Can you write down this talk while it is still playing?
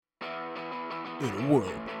In a world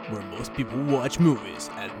where most people watch movies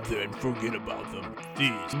and then forget about them,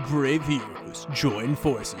 these brave heroes join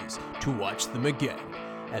forces to watch them again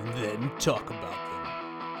and then talk about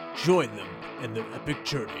them. Join them in their epic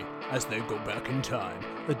journey as they go back in time,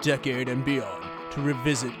 a decade and beyond, to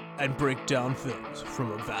revisit and break down films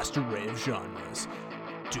from a vast array of genres.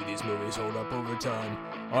 Do these movies hold up over time?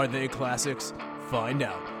 Are they classics? Find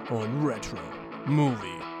out on Retro Movie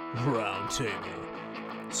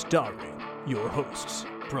Roundtable. Starring your hosts,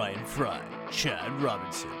 Brian Fry, Chad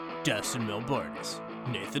Robinson, Dustin Melbardis,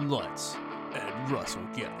 Nathan Lutz, and Russell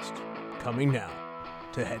Guest. Coming now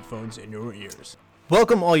to headphones in your ears.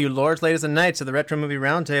 Welcome, all you lords, ladies, and knights, to the Retro Movie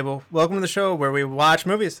Roundtable. Welcome to the show where we watch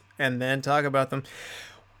movies and then talk about them.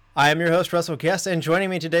 I am your host, Russell Guest, and joining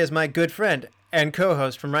me today is my good friend and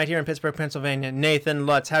co-host from right here in Pittsburgh, Pennsylvania, Nathan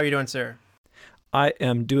Lutz. How are you doing, sir? I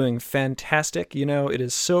am doing fantastic. You know, it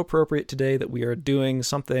is so appropriate today that we are doing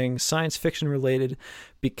something science fiction related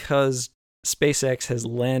because SpaceX has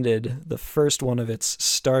landed the first one of its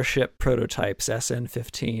Starship prototypes,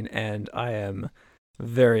 SN-15, and I am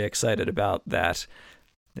very excited about that.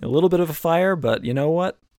 A little bit of a fire, but you know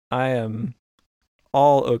what? I am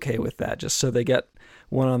all okay with that, just so they get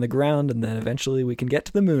one on the ground, and then eventually we can get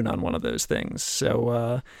to the moon on one of those things.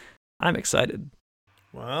 So I'm excited.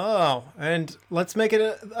 Wow. And let's make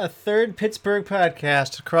it a third Pittsburgh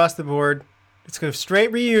podcast across the board. Let's go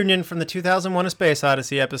straight reunion from the 2001 A Space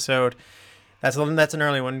Odyssey episode. That's an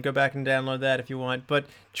early one. Go back and download that if you want. But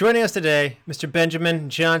joining us today, Mr. Benjamin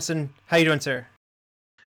Johnson. How you doing, sir?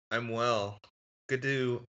 I'm well. Good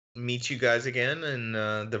to meet you guys again in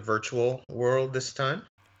the virtual world this time.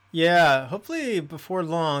 Yeah, hopefully before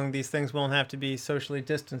long these things won't have to be socially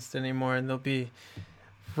distanced anymore and they'll be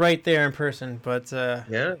right there in person. But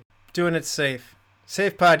yeah, doing it safe.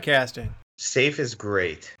 Safe podcasting. Safe is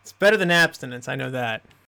great. It's better than abstinence, I know that.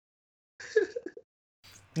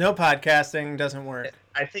 No podcasting doesn't work.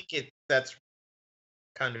 I think that's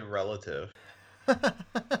kind of relative. All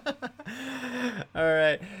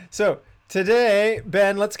right. So today,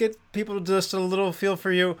 Ben, let's get people just a little feel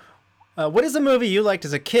for you. What is a movie you liked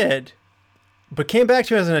as a kid, but came back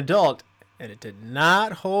to as an adult, and it did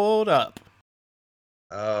not hold up?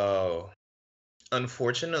 Oh,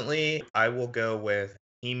 unfortunately, I will go with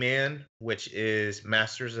He-Man, which is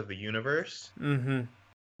Masters of the Universe. Mm-hmm.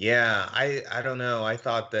 Yeah, I don't know. I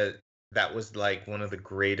thought that was like one of the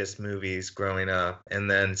greatest movies growing up,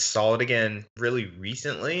 and then saw it again really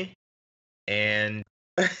recently, and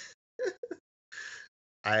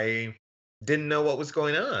I didn't know what was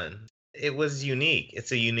going on. It was unique.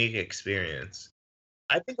 It's a unique experience.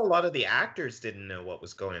 I think a lot of the actors didn't know what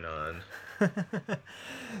was going on.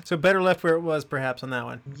 So better left where it was, perhaps, on that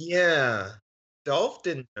one. Yeah. Dolph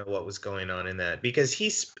didn't know what was going on in that because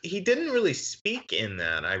he didn't really speak in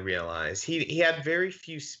that, I realized. He had very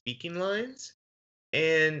few speaking lines,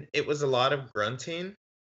 and it was a lot of grunting,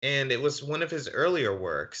 and it was one of his earlier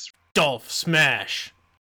works. Dolph Smash.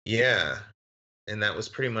 Yeah. And that was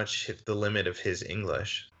pretty much the limit of his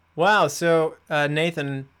English. Wow. So,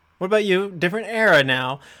 Nathan, what about you? Different era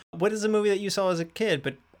now. What is a movie that you saw as a kid,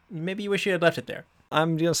 but maybe you wish you had left it there?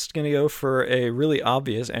 I'm just going to go for a really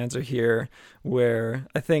obvious answer here, where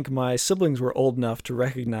I think my siblings were old enough to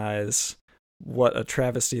recognize what a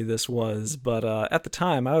travesty this was. But at the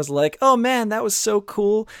time, I was like, oh man, that was so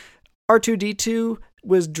cool. R2-D2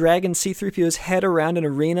 was dragging C-3PO's head around an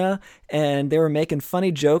arena, and they were making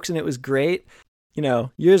funny jokes, and it was great. You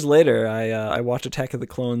know, years later, I watched Attack of the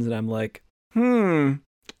Clones, and I'm like,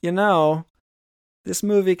 you know, this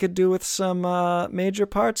movie could do with some major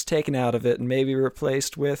parts taken out of it and maybe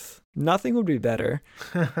replaced with nothing would be better.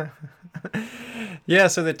 Yeah,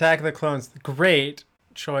 so the Attack of the Clones, great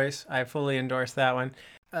choice. I fully endorse that one.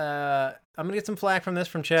 I'm going to get some flack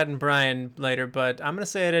from Chad and Brian later, but I'm going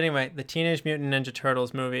to say it anyway. The Teenage Mutant Ninja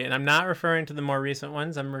Turtles movie, and I'm not referring to the more recent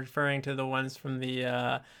ones. I'm referring to the ones from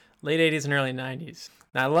the late 80s and early 90s.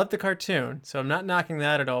 Now, I love the cartoon, so I'm not knocking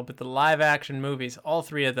that at all, but the live-action movies, all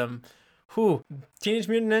three of them, Teenage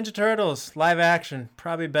Mutant Ninja Turtles, live action,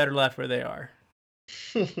 probably better left where they are.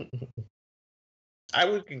 I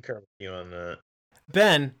would concur with you on that.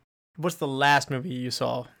 Ben, what's the last movie you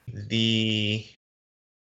saw? The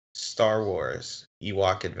Star Wars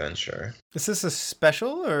Ewok Adventure. Is this a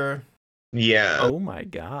special or? Yeah. Oh my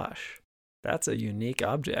gosh. That's a unique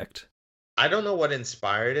object. I don't know what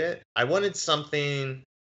inspired it. I wanted something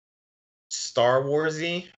Star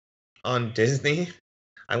Warsy on Disney.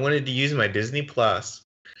 I wanted to use my Disney Plus.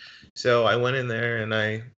 So I went in there and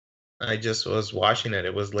I just was watching it.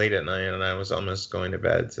 It was late at night and I was almost going to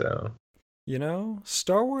bed, so. You know,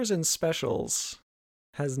 Star Wars and specials.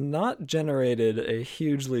 has not generated a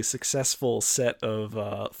hugely successful set of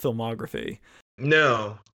filmography.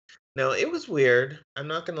 No, no, it was weird. I'm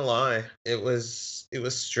not gonna lie. It was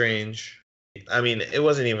strange. I mean, it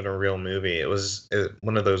wasn't even a real movie. It was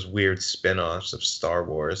one of those weird spin-offs of Star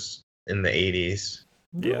Wars in the 80s.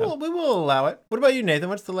 We will allow it. What about you, Nathan?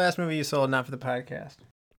 What's the last movie you saw not for the podcast?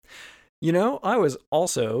 You know, I was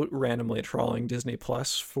also randomly trawling Disney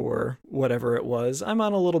Plus for whatever it was. I'm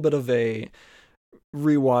on a little bit of a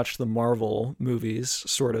rewatch the Marvel movies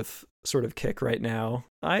sort of kick right now.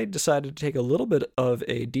 I decided to take a little bit of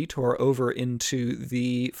a detour over into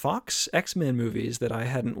the Fox X-Men movies that I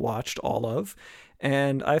hadn't watched all of,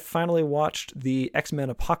 and I finally watched the X-Men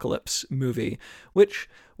Apocalypse movie, which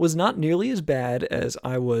was not nearly as bad as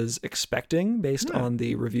I was expecting based on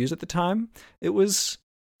the reviews at the time. It was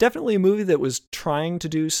definitely a movie that was trying to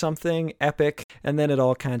do something epic, and then it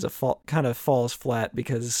all kind of falls flat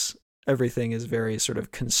because everything is very sort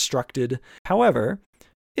of constructed. However,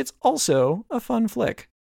 it's also a fun flick.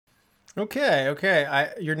 Okay.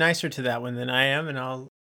 You're nicer to that one than I am, and I'll.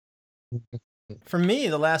 For me,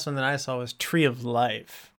 the last one that I saw was Tree of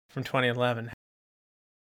Life from 2011.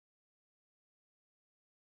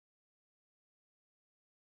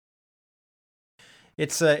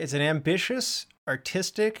 It's an ambitious,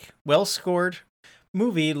 artistic, well-scored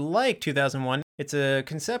movie like 2001. It's a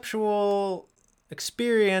conceptual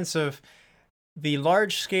experience of the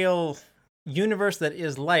large-scale universe that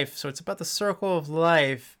is life. So it's about the circle of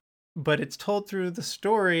life, but it's told through the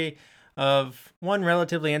story of one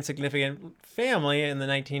relatively insignificant family in the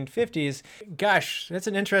 1950s. Gosh, that's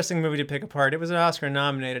an interesting movie to pick apart. It was Oscar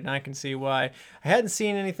nominated, and I can see why. I hadn't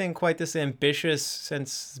seen anything quite this ambitious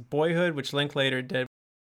since Boyhood, which Linklater did.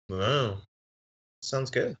 Wow.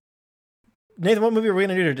 Sounds good. Nathan, what movie are we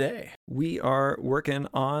going to do today? We are working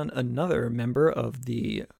on another member of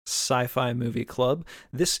the Sci-Fi Movie Club.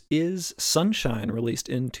 This is Sunshine, released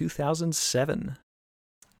in 2007.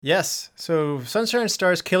 Yes, so Sunshine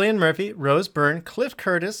stars Cillian Murphy, Rose Byrne, Cliff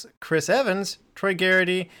Curtis, Chris Evans, Troy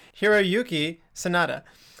Garrity, Hiroyuki Sanada,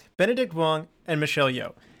 Benedict Wong, and Michelle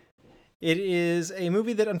Yeoh. It is a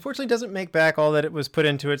movie that unfortunately doesn't make back all that it was put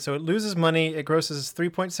into it, so it loses money. It grosses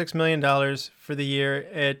 $3.6 million for the year.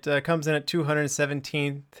 It comes in at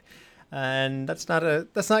 217th, and that's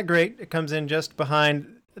not great. It comes in just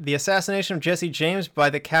behind The Assassination of Jesse James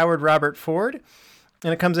by the coward Robert Ford,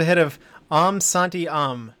 and it comes ahead of Santi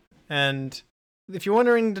Am. And if you're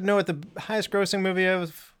wondering to know what the highest grossing movie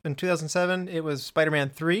was in 2007, it was Spider-Man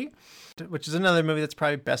 3, which is another movie that's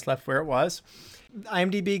probably best left where it was.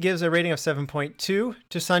 IMDb gives a rating of 7.2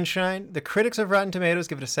 to Sunshine. The critics of Rotten Tomatoes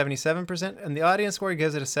give it a 77%, and the audience score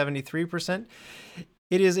gives it a 73%.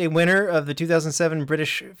 It is a winner of the 2007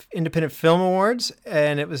 British Independent Film Awards,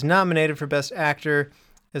 and it was nominated for Best Actor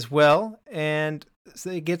as well. And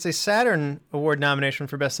it gets a Saturn Award nomination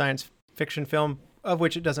for Best Science Fiction Film, of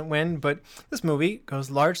which it doesn't win, but this movie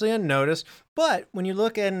goes largely unnoticed. But when you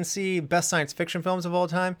look at and see Best Science Fiction Films of all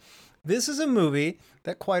time, this is a movie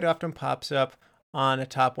that quite often pops up on a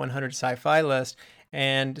top 100 sci-fi list,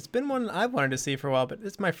 and it's been one I've wanted to see for a while, but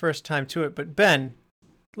it's my first time to it. But Ben,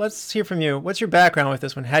 let's hear from you. What's your background with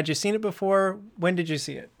this one? Had you seen it before? When did you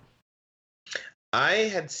see it? I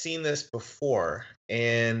had seen this before,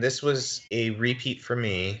 and this was a repeat for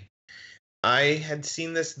me. I had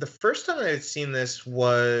seen this, the first time I had seen this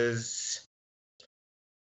was,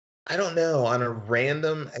 I don't know, on a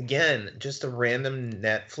random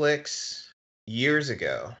Netflix years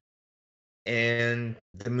ago. And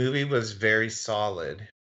the movie was very solid,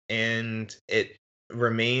 and it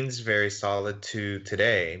remains very solid to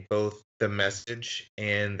today, both the message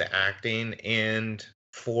and the acting. And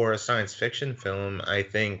for a science fiction film, I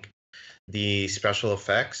think the special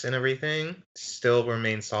effects and everything still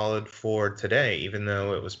remain solid for today, even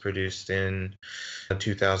though it was produced in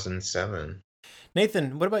 2007.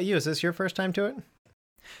 Nathan, what about you? Is this your first time to it?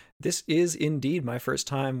 This is indeed my first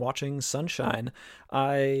time watching Sunshine.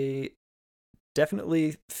 I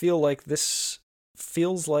definitely feel like this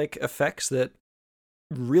feels like effects that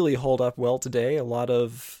really hold up well today, a lot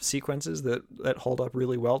of sequences that hold up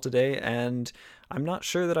really well today, and I'm not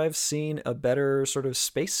sure that I've seen a better sort of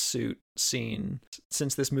spacesuit scene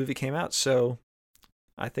since this movie came out, so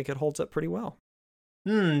I think it holds up pretty well.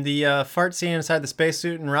 The fart scene inside the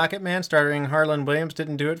spacesuit in Rocket Man starring Harlan Williams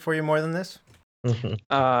didn't do it for you more than this?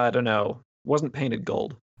 I don't know. Wasn't painted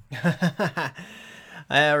gold.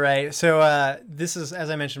 All right. So this is, as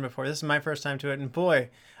I mentioned before, this is my first time to it. And boy,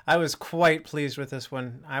 I was quite pleased with this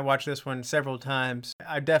one. I watched this one several times.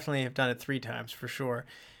 I definitely have done it 3 times for sure.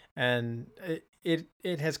 And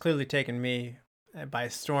it has clearly taken me by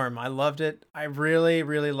storm. I loved it. I really,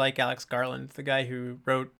 really like Alex Garland, the guy who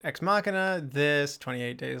wrote Ex Machina, this,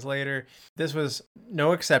 28 Days Later. This was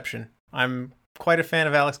no exception. I'm quite a fan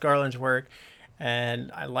of Alex Garland's work,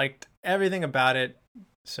 and I liked everything about it.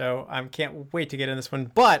 So I can't wait to get in this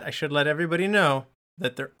one. But I should let everybody know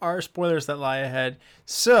that there are spoilers that lie ahead.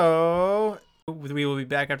 So we will be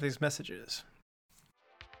back after these messages.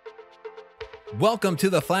 Welcome to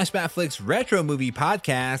the Flashback Flicks Retro Movie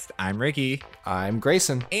Podcast. I'm Ricky. I'm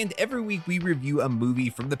Grayson. And every week we review a movie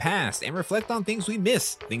from the past and reflect on things we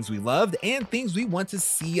missed, things we loved, and things we want to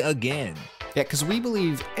see again. Yeah, because we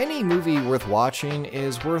believe any movie worth watching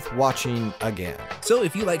is worth watching again. So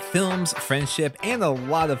if you like films, friendship, and a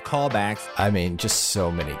lot of callbacks, I mean, just so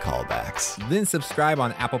many callbacks, then subscribe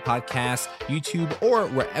on Apple Podcasts, YouTube, or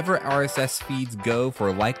wherever RSS feeds go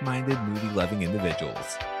for like-minded movie-loving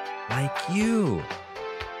individuals. Like you.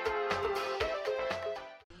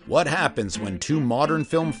 What happens when two modern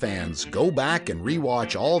film fans go back and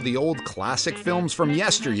rewatch all the old classic films from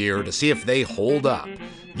yesteryear to see if they hold up?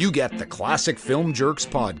 You get the Classic Film Jerks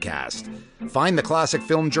podcast. Find the Classic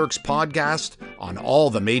Film Jerks podcast on all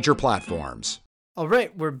the major platforms. All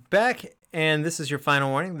right, we're back, and this is your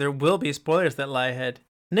final warning. There will be spoilers that lie ahead.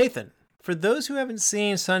 Nathan, for those who haven't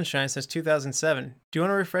seen Sunshine since 2007, do you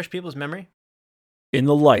want to refresh people's memory? In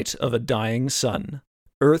the light of a dying sun,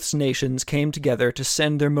 Earth's nations came together to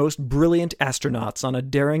send their most brilliant astronauts on a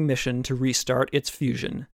daring mission to restart its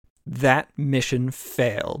fusion. That mission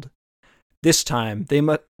failed. This time,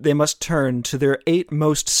 they must turn to their 8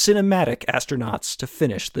 most cinematic astronauts to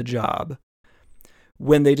finish the job.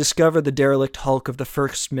 When they discover the derelict hulk of the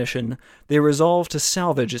first mission, they resolve to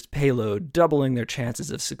salvage its payload, doubling their chances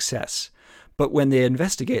of success. But when they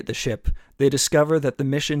investigate the ship, they discover that the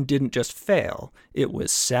mission didn't just fail, it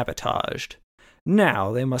was sabotaged.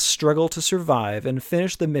 Now they must struggle to survive and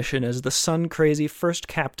finish the mission as the sun-crazy first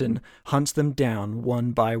captain hunts them down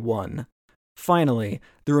one by one. Finally,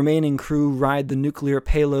 the remaining crew ride the nuclear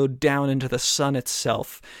payload down into the sun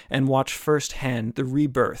itself and watch firsthand the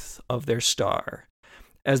rebirth of their star.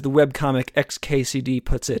 As the webcomic XKCD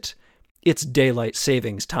puts it, it's daylight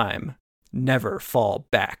savings time. Never fall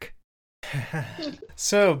back.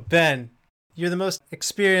 So, Ben, you're the most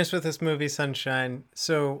experienced with this movie, Sunshine.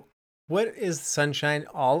 So, what is Sunshine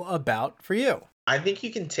all about for you? I think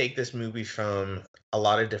you can take this movie from a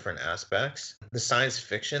lot of different aspects. The science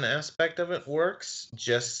fiction aspect of it works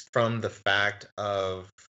just from the fact of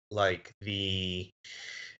like the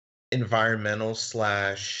environmental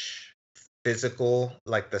slash physical,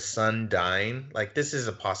 like the sun dying. Like this is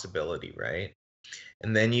a possibility, right?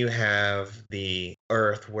 And then you have the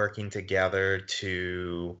Earth working together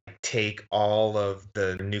to take all of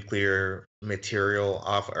the nuclear material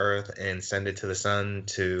off Earth and send it to the sun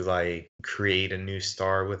to like create a new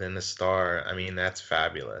star within the star. I mean, that's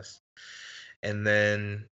fabulous. And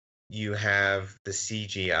then you have the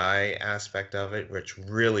CGI aspect of it, which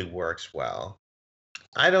really works well.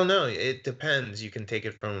 I don't know. It depends. You can take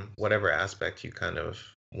it from whatever aspect you kind of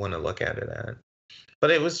want to look at it at. But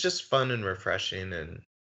it was just fun and refreshing and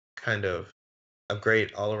kind of a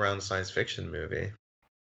great all-around science fiction movie.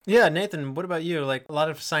 Yeah, Nathan, what about you? Like, a lot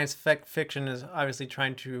of science fiction is obviously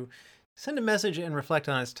trying to send a message and reflect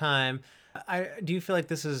on its time. Do you feel like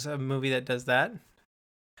this is a movie that does that?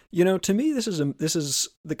 You know, to me, this is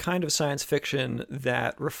the kind of science fiction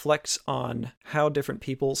that reflects on how different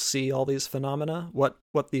people see all these phenomena, what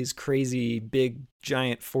these crazy, big,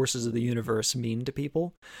 giant forces of the universe mean to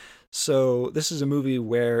people. So this is a movie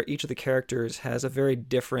where each of the characters has a very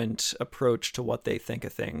different approach to what they think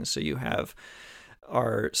of things. So you have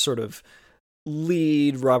our sort of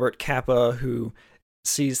lead, Robert Capa, who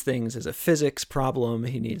sees things as a physics problem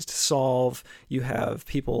he needs to solve. You have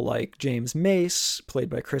people like James Mace, played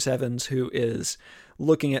by Chris Evans, who is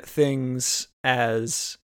looking at things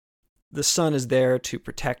as the sun is there to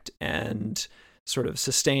protect and sort of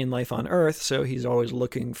sustain life on Earth, so he's always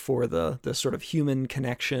looking for the sort of human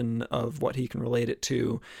connection of what he can relate it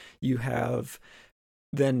to. You have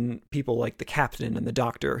then people like the captain and the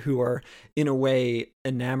doctor who are in a way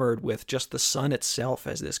enamored with just the sun itself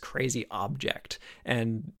as this crazy object.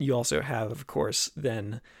 And you also have, of course,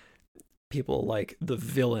 then people like the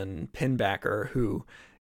villain Pinbacker, who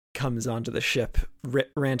comes onto the ship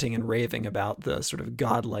ranting and raving about the sort of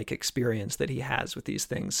godlike experience that he has with these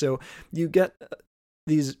things. So you get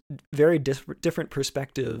these very different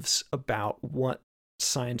perspectives about what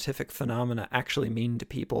scientific phenomena actually mean to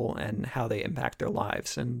people and how they impact their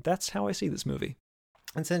lives. And that's how I see this movie.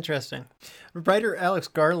 That's interesting. Writer Alex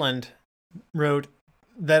Garland wrote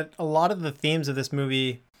that a lot of the themes of this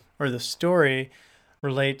movie, or the story,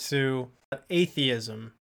 relate to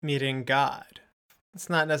atheism meeting God. it's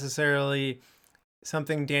not necessarily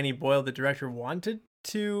something Danny Boyle, the director, wanted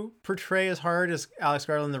to portray as hard as Alex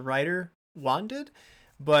Garland, the writer, wanted,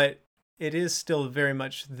 but it is still very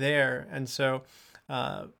much there. And so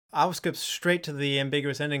I'll skip straight to the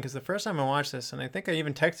ambiguous ending, because the first time I watched this, and I think I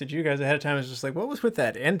even texted you guys ahead of time, I was just like, what was with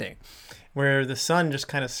that ending where the sun just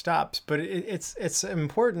kind of stops? But it's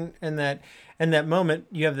important in that moment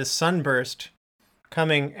you have this sunburst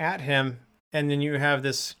coming at him, and then you have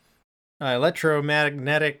this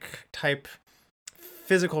electromagnetic type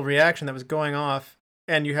physical reaction that was going off,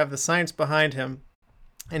 and you have the science behind him,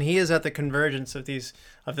 and he is at the convergence of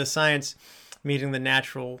the science meeting the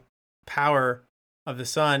natural power of the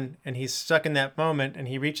sun, and he's stuck in that moment, and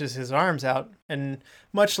he reaches his arms out, and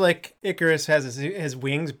much like Icarus has his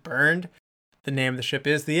wings burned, the name of the ship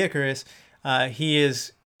is the Icarus, he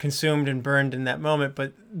is consumed and burned in that moment.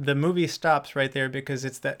 But the movie stops right there because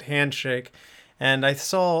it's that handshake. And I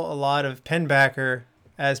saw a lot of Pinbacker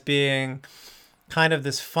as being kind of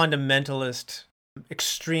this fundamentalist,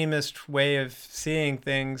 extremist way of seeing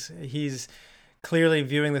things. He's clearly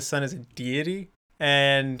viewing the sun as a deity,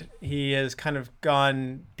 and he has kind of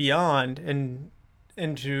gone beyond and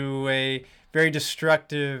into a very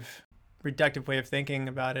destructive, reductive way of thinking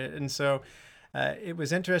about it. And so it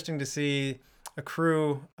was interesting to see a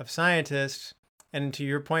crew of scientists, and to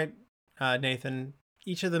your point, Nathan,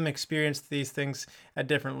 each of them experienced these things at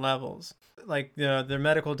different levels. Like, the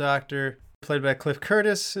medical doctor, played by Cliff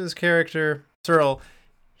Curtis's character, Searle,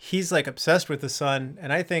 he's like obsessed with the sun,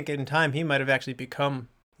 and I think in time he might have actually become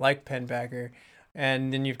like Pinbacker.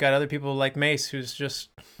 And then you've got other people like Mace, who's just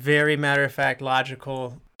very matter-of-fact,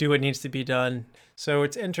 logical, do what needs to be done. So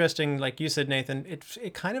it's interesting, like you said, Nathan,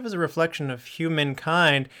 it kind of is a reflection of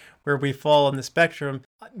humankind, where we fall on the spectrum.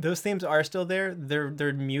 Those themes are still there.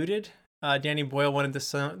 They're muted. Danny Boyle wanted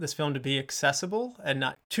this film to be accessible and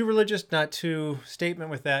not too religious, not too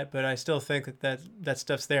statement with that, but I still think that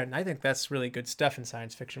stuff's there. And I think that's really good stuff in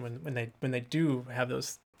science fiction when they do have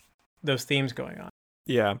those themes going on.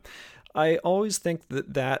 Yeah. I always think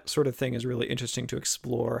that sort of thing is really interesting to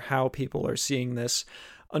explore, how people are seeing this.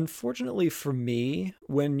 Unfortunately for me,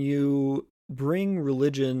 when you bring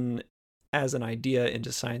religion as an idea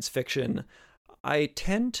into science fiction, I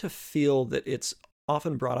tend to feel that it's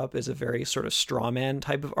often brought up as a very sort of straw man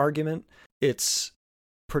type of argument. It's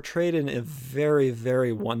portrayed in a very,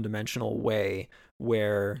 very one-dimensional way,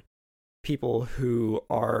 where people who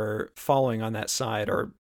are following on that side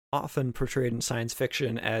are often portrayed in science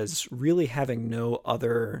fiction as really having no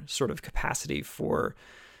other sort of capacity for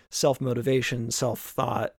self-motivation,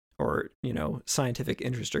 self-thought, or, scientific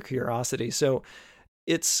interest or curiosity. So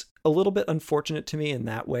it's a little bit unfortunate to me in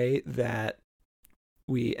that way that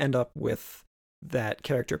we end up with that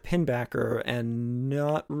character Pinbacker and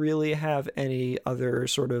not really have any other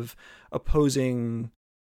sort of opposing,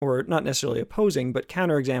 or not necessarily opposing, but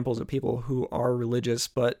counterexamples of people who are religious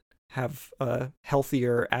but have a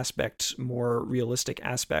healthier aspect, more realistic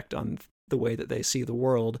aspect on the way that they see the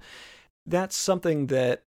world. That's something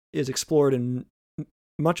that is explored in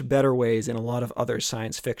much better ways in a lot of other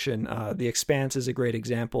science fiction. The Expanse is a great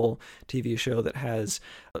example, TV show that has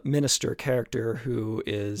a minister character who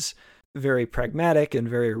is very pragmatic and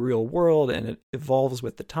very real world, and it evolves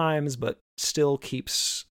with the times, but still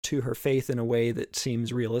keeps to her faith in a way that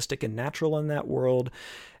seems realistic and natural in that world,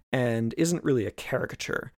 and isn't really a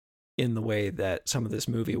caricature in the way that some of this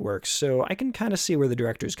movie works. So I can kind of see where the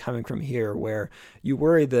director's coming from here, where you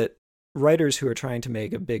worry that writers who are trying to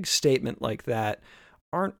make a big statement like that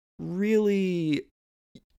aren't really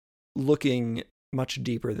looking much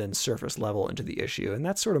deeper than surface level into the issue. And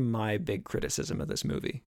that's sort of my big criticism of this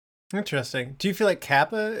movie. Interesting. Do you feel like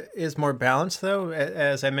Kappa is more balanced, though?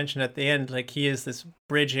 As I mentioned at the end, like, he is this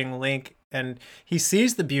bridging link, and he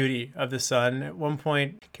sees the beauty of the sun. At one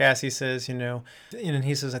point, Cassie says, and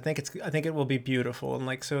he says, I think it will be beautiful. And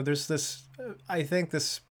like, so there's this, I think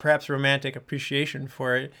this perhaps romantic appreciation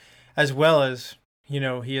for it, as well as,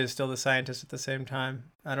 he is still the scientist at the same time.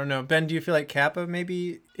 I don't know. Ben, do you feel like Kappa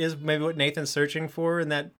is what Nathan's searching for in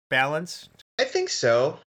that balance? I think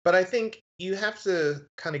so, but I think you have to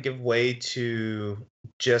kind of give way to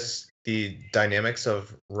just the dynamics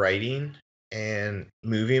of writing and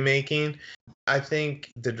movie making. I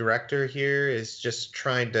think the director here is just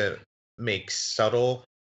trying to make subtle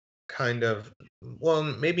kind of, well,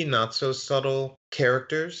 maybe not so subtle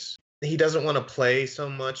characters. He doesn't want to play so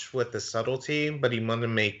much with the subtlety, but he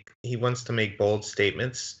wants to make bold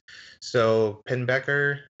statements. So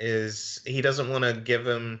Pinbacker he doesn't want to give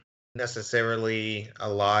him necessarily a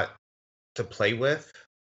lot to play with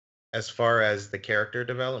as far as the character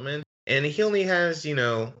development, and he only has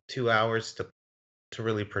 2 hours to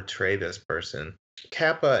really portray this person.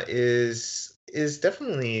 Kappa is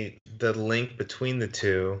definitely the link between the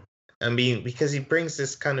two. I mean, because he brings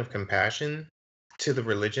this kind of compassion to the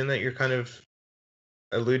religion that you're kind of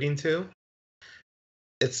alluding to.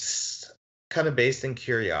 It's kind of based in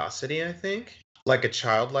curiosity, I think, like a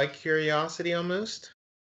childlike curiosity almost.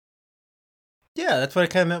 Yeah, that's what I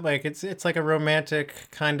kind of meant. Like it's like a romantic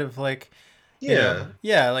kind of like, Yeah.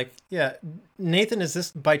 yeah. Nathan, is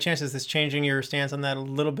this by chance? Is this changing your stance on that a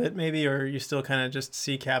little bit, maybe, or you still kind of just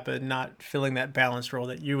see Kappa not filling that balanced role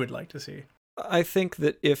that you would like to see? I think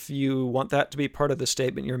that if you want that to be part of the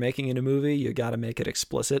statement you're making in a movie, you got to make it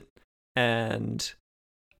explicit. And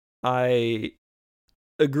I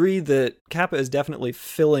agree that Kappa is definitely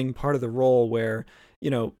filling part of the role where,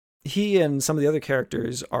 he and some of the other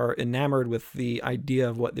characters are enamored with the idea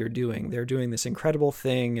of what they're doing. They're doing this incredible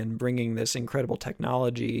thing and bringing this incredible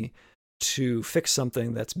technology to fix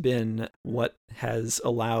something that's been what has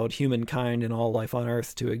allowed humankind and all life on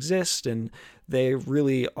Earth to exist. And they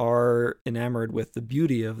really are enamored with the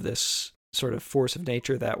beauty of this sort of force of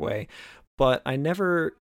nature that way. But I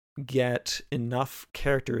never get enough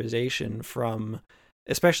characterization from,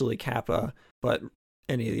 especially Kappa, but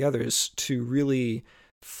any of the others, to really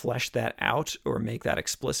flesh that out or make that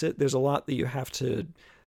explicit. There's a lot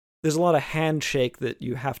of handshake that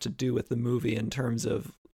you have to do with the movie in terms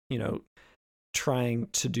of, trying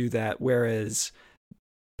to do that. Whereas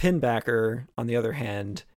Pinbacker, on the other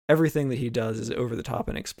hand, everything that he does is over the top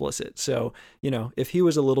and explicit. So, if he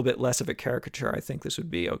was a little bit less of a caricature, I think this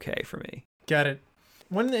would be okay for me. Got it.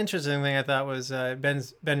 One interesting thing I thought was Ben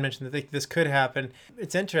mentioned that this could happen.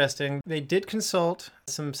 It's interesting. They did consult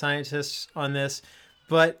some scientists on this,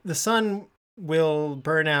 but the sun will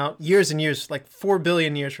burn out years and years, like 4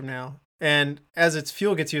 billion years from now. And as its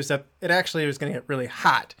fuel gets used up, it actually is going to get really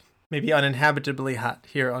hot, maybe uninhabitably hot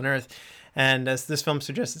here on Earth. And as this film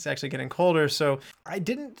suggests, it's actually getting colder. So I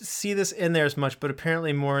didn't see this in there as much, but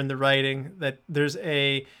apparently more in the writing, that there's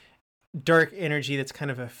a dark energy that's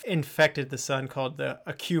kind of infected the sun called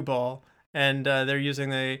a cue ball. And they're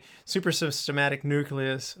using a super systematic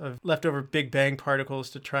nucleus of leftover Big Bang particles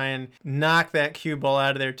to try and knock that cue ball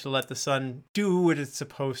out of there to let the sun do what it's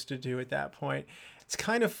supposed to do at that point. It's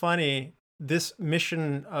kind of funny, this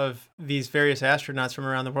mission of these various astronauts from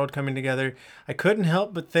around the world coming together. I couldn't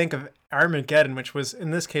help but think of Armageddon, which was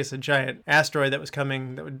in this case a giant asteroid that was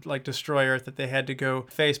coming that would like destroy Earth that they had to go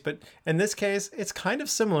face. But in this case, it's kind of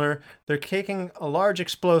similar. They're taking a large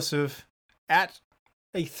explosive at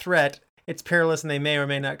a threat. It's perilous and they may or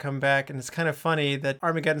may not come back. And it's kind of funny that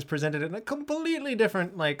Armageddon's presented in a completely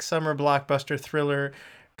different, like, summer blockbuster thriller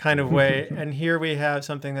kind of way. And here we have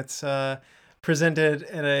something that's presented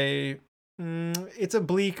in a it's a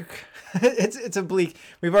bleak it's a bleak.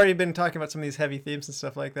 We've already been talking about some of these heavy themes and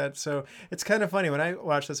stuff like that, so it's kind of funny. When I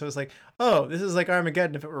watched this, I was like, oh, this is like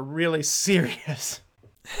Armageddon if it were really serious.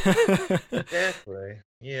 Exactly.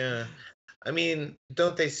 Yeah. I mean,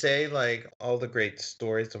 don't they say like all the great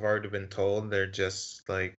stories have already been told? They're just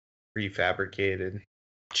like refabricated,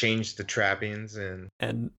 change the trappings,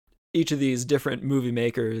 and each of these different movie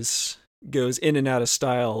makers goes in and out of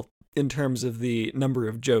style in terms of the number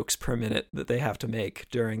of jokes per minute that they have to make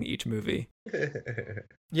during each movie.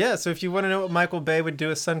 Yeah, so if you want to know what Michael Bay would do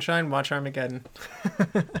with Sunshine, watch Armageddon.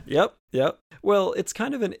 Yep. Well, it's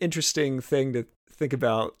kind of an interesting thing to think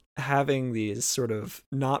about, having these sort of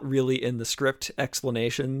not really in the script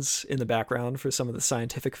explanations in the background for some of the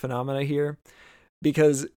scientific phenomena here,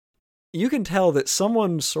 because you can tell that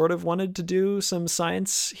someone sort of wanted to do some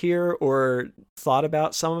science here or thought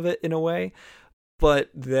about some of it in a way, but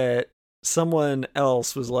that someone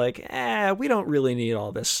else was like, we don't really need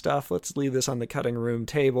all this stuff. Let's leave this on the cutting room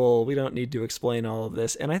table. We don't need to explain all of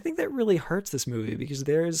this. And I think that really hurts this movie, because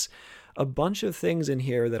there's a bunch of things in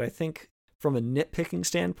here that I think from a nitpicking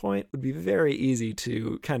standpoint would be very easy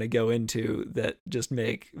to kind of go into that just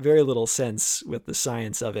make very little sense with the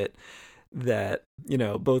science of it. That,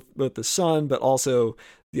 both the sun, but also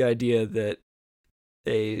the idea that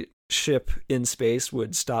a ship in space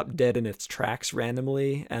would stop dead in its tracks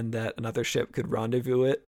randomly, and that another ship could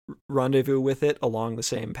rendezvous with it along the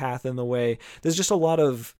same path in the way. There's just a lot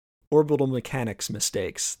of orbital mechanics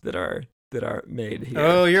mistakes that are made here.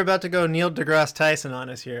 Oh, you're about to go Neil deGrasse Tyson on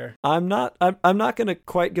us here. I'm not going to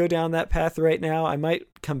quite go down that path right now. I might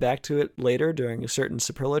come back to it later during certain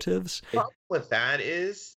superlatives. The problem with that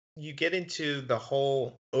is you get into the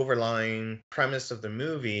whole overlying premise of the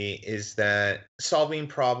movie is that solving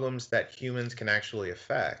problems that humans can actually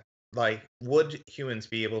affect. Like, would humans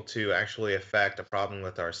be able to actually affect a problem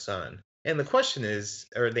with our sun? And the question is,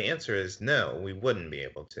 or the answer is no, we wouldn't be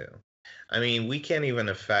able to. I mean, we can't even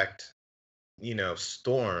affect,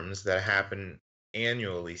 storms that happen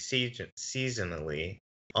annually, seasonally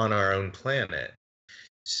on our own planet.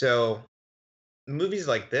 So movies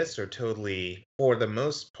like this are totally, for the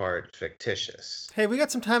most part, fictitious. Hey, we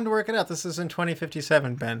got some time to work it out. This is in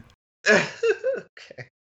 2057, Ben. Okay.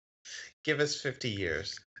 Give us 50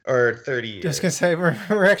 years or 30 years. Just gonna say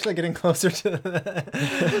we're actually getting closer to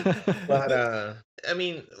that. But I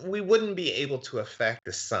mean, we wouldn't be able to affect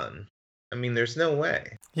the sun. I mean, there's no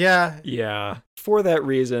way. Yeah. Yeah. For that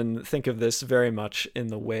reason, think of this very much in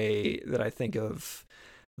the way that I think of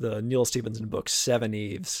the Neil Stephenson book Seven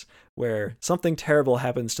Eves, where something terrible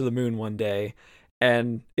happens to the moon one day,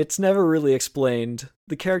 and it's never really explained.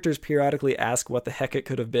 The characters periodically ask what the heck it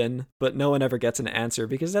could have been, but no one ever gets an answer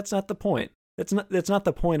because that's not the point. That's not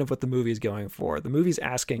the point of what the movie's going for. The movie's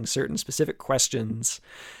asking certain specific questions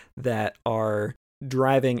that are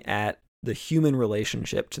driving at the human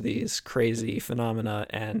relationship to these crazy phenomena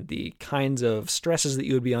and the kinds of stresses that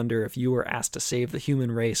you would be under if you were asked to save the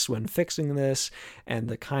human race when fixing this, and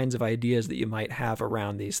the kinds of ideas that you might have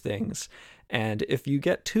around these things. And if you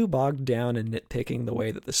get too bogged down in nitpicking the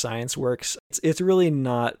way that the science works, it's really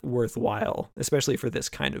not worthwhile, especially for this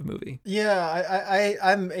kind of movie. Yeah,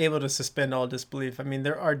 I'm able to suspend all disbelief. I mean,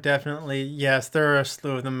 there are definitely, yes, there are a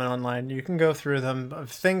slew of them online. You can go through them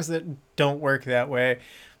of things that don't work that way.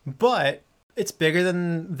 But it's bigger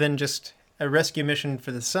than just a rescue mission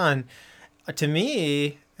for the sun. To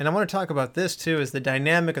me, and I want to talk about this too, is the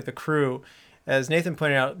dynamic of the crew. As Nathan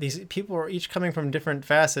pointed out, these people are each coming from different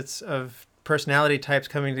facets of personality types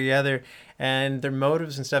coming together, and their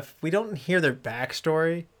motives and stuff. We don't hear their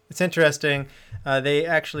backstory. It's interesting. They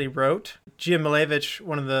actually wrote. Gia Malevich,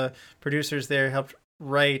 one of the producers there, helped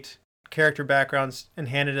write character backgrounds and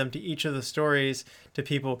handed them to each of the stories to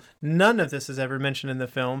people. None of this is ever mentioned in the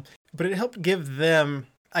film, but it helped give them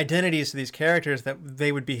identities to these characters that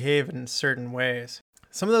they would behave in certain ways.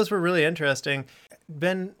 Some of those were really interesting.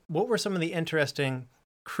 Ben, what were some of the interesting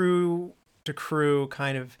crew to crew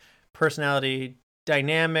kind of personality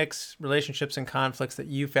dynamics, relationships, and conflicts that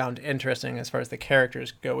you found interesting as far as the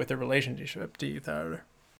characters go with their relationship to each other?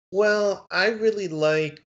 Well, I really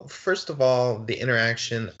like, first of all, the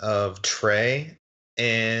interaction of Trey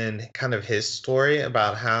and kind of his story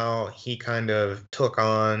about how he kind of took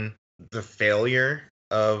on the failure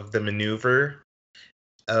of the maneuver,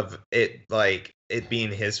 of it, like it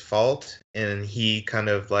being his fault, and he kind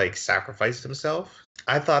of like sacrificed himself.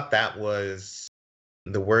 I thought that was,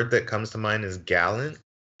 the word that comes to mind is gallant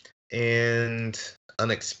and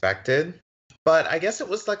unexpected. But I guess it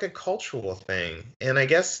was like a cultural thing. And I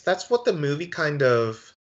guess that's what the movie kind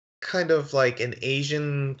of like an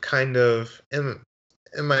Asian kind of,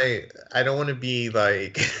 I don't want to be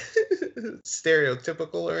like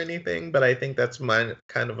stereotypical or anything, but I think that's my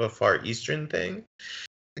kind of a Far Eastern thing.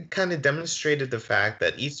 It kind of demonstrated the fact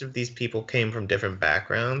that each of these people came from different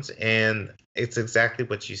backgrounds, and it's exactly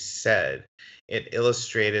what you said. It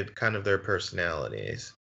illustrated kind of their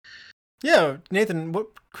personalities. Yeah, Nathan, what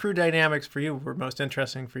crew dynamics for you were most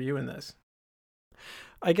interesting for you in this?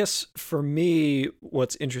 I guess for me,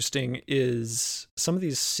 what's interesting is some of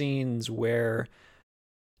these scenes where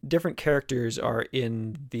different characters are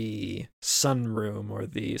in the sunroom or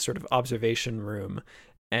the sort of observation room,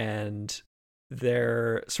 and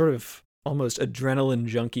they're sort of almost adrenaline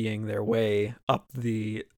junkying their way up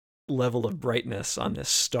the level of brightness on this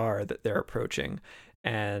star that they're approaching.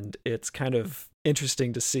 And it's kind of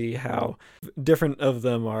interesting to see how different of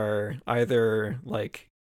them are either like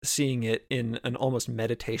seeing it in an almost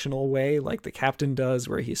meditational way, like the captain does,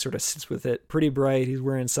 where he sort of sits with it pretty bright. He's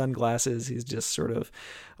wearing sunglasses. He's just sort of,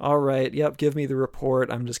 all right, yep, give me the report.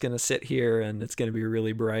 I'm just going to sit here and it's going to be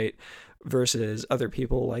really bright. Versus other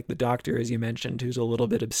people like the doctor, as you mentioned, who's a little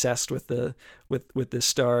bit obsessed with this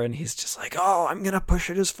star, and he's just like, oh, I'm gonna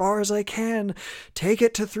push it as far as I can, take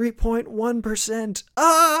it to 3.1%.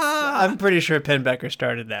 I'm pretty sure Penbecker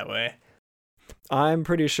started that way. I'm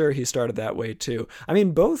pretty sure he started that way too. I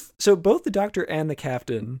mean, both the doctor and the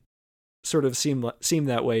captain sort of seem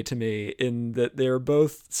that way to me, in that they're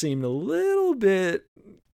both seem a little bit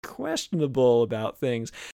questionable about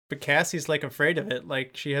things. But Cassie's like afraid of it,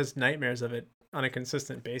 like she has nightmares of it on a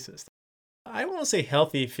consistent basis. I won't say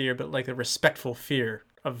healthy fear, but like a respectful fear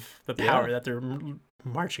of the power that they're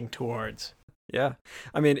marching towards. Yeah.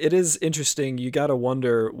 I mean, it is interesting. You got to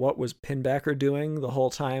wonder, what was Pinbacker doing the whole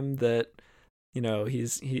time that, you know,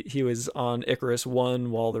 he was on Icarus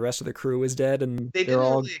 1 while the rest of the crew was dead, and they didn't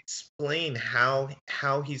really explain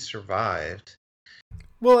how he survived.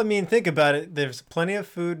 Well, I mean, think about it. There's plenty of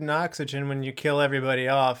food and oxygen when you kill everybody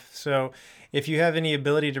off. So if you have any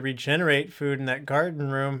ability to regenerate food in that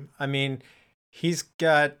garden room, I mean, he's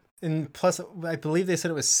got And plus, I believe they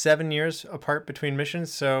said it was 7 years apart between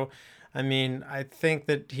missions. So, I mean, I think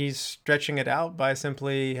that he's stretching it out by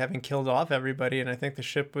simply having killed off everybody. And I think the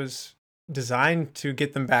ship was designed to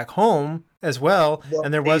get them back home as well.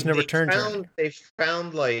 And there was no return journey.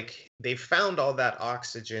 They found all that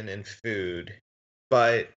oxygen and food,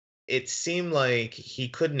 but it seemed like he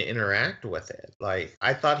couldn't interact with it. Like,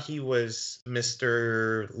 I thought he was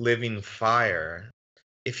Mr. Living Fire.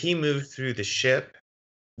 If he moved through the ship,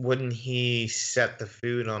 wouldn't he set the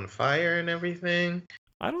food on fire and everything?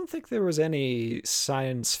 I don't think there was any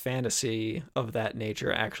science fantasy of that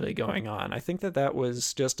nature actually going on. I think that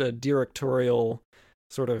was just a directorial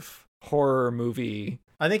sort of horror movie.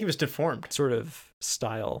 I think he was deformed. Sort of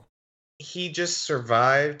style. He just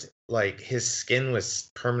survived, like his skin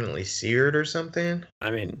was permanently seared or something?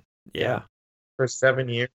 I mean, yeah. For 7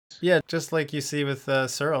 years? Yeah, just like you see with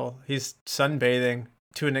Searle. He's sunbathing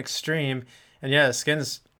to an extreme. And yeah, his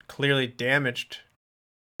skin's clearly damaged.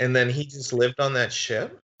 And then he just lived on that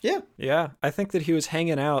ship? Yeah. Yeah, I think that he was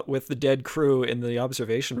hanging out with the dead crew in the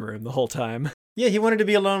observation room the whole time. Yeah, he wanted to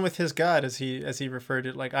be alone with his God, as he referred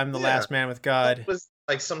to it, like, I'm the last man with God. It was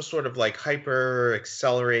like some sort of like hyper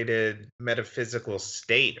accelerated metaphysical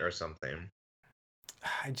state or something.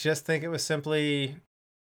 I just think it was simply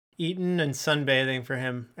eating and sunbathing for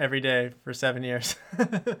him every day for 7 years.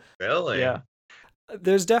 Really? Yeah.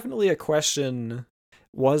 There's definitely a question,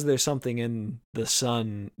 was there something in the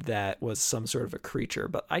sun that was some sort of a creature?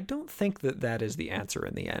 But I don't think that is the answer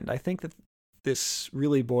in the end. I think that this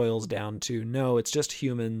really boils down to, no, it's just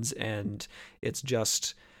humans, and it's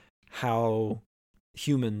just how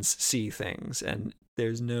humans see things, and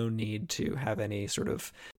there's no need to have any sort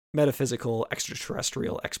of metaphysical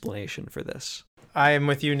extraterrestrial explanation for this. I am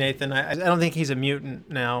with you, Nathan. I don't think he's a mutant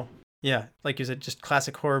now. Yeah, like you said, just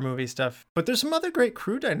classic horror movie stuff. But there's some other great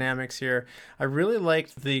crew dynamics here. I really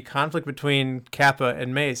liked the conflict between Kappa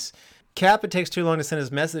and Mace. Kappa takes too long to send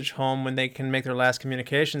his message home when they can make their last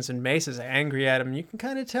communications, and Mace is angry at him. You can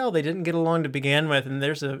kind of tell they didn't get along to begin with, and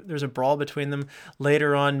there's a brawl between them.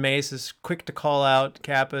 Later on, Mace is quick to call out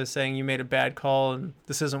Kappa, saying, you made a bad call, and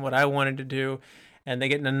this isn't what I wanted to do. And they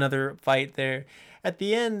get in another fight there. At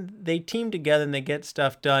the end, they team together and they get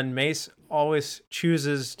stuff done. Mace always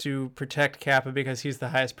chooses to protect Kappa because he's the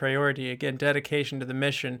highest priority. Again, dedication to the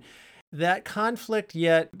mission. That conflict,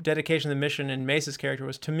 yet dedication to the mission in Mace's character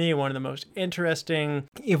was, to me, one of the most interesting,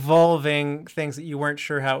 evolving things that you weren't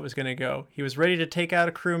sure how it was going to go. He was ready to take out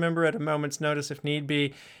a crew member at a moment's notice if need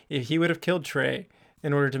be. If he would have killed Trey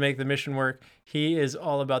in order to make the mission work. He is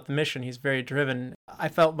all about the mission. He's very driven. I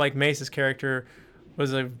felt like Mace's character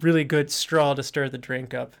was a really good straw to stir the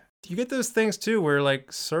drink up. You get those things too where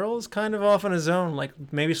like Searle's kind of off on his own, like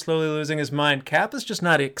maybe slowly losing his mind. Kappa's just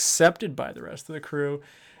not accepted by the rest of the crew.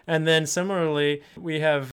 And then similarly, we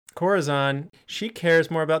have Corazon. She cares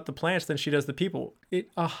more about the plants than she does the people.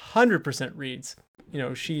 It 100% reads.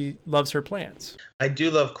 She loves her plants. I do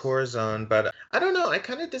love Corazon, but I don't know. I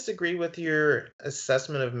kind of disagree with your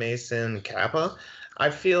assessment of Mace and Kappa. I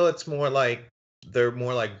feel it's more like they're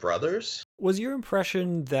more like brothers. Was your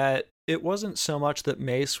impression that it wasn't so much that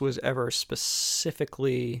Mace was ever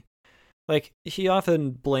specifically, like, he often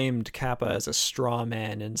blamed Kappa as a straw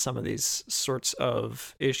man in some of these sorts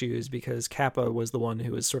of issues because Kappa was the one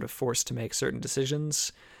who was sort of forced to make certain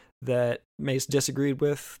decisions that Mace disagreed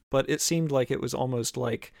with, but it seemed like it was almost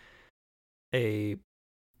like it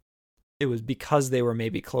was because they were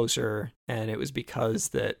maybe closer, and it was because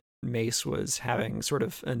that Mace was having sort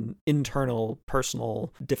of an internal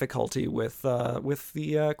personal difficulty with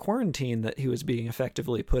the quarantine that he was being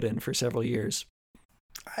effectively put in for several years.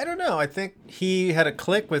 I don't know. I think he had a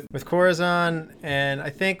click with Corazon, and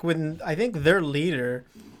I think their leader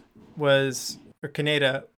was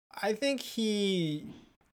Kaneda. I think he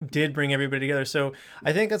did bring everybody together. So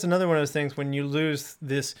I think that's another one of those things when you lose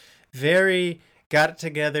this very got it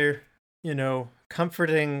together,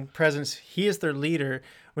 comforting presence. He is their leader.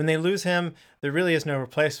 When they lose him, there really is no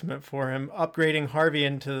replacement for him. Upgrading Harvey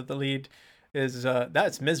into the lead is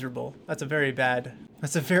that's miserable. That's a very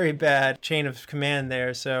bad chain of command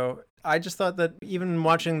there. So I just thought that even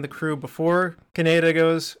watching the crew before Kaneda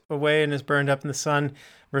goes away and is burned up in the sun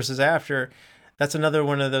versus after, that's another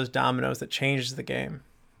one of those dominoes that changes the game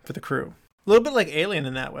for the crew. A little bit like Alien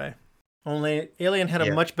in that way. Only Alien had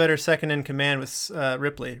a much better second in command with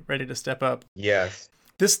Ripley ready to step up. Yes.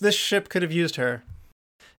 This ship could have used her.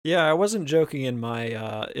 Yeah, I wasn't joking in my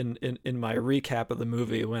in my recap of the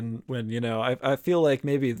movie when I feel like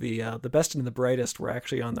maybe the best and the brightest were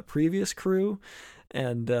actually on the previous crew,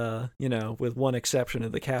 and with one exception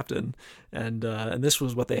of the captain, and this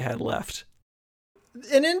was what they had left.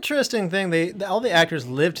 An interesting thing, all the actors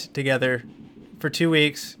lived together for 2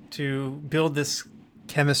 weeks to build this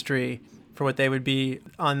chemistry for what they would be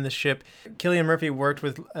on the ship. Cillian Murphy worked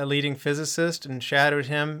with a leading physicist and shadowed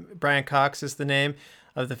him. Brian Cox is the name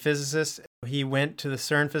of the physicist. He went to the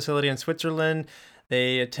CERN facility in Switzerland.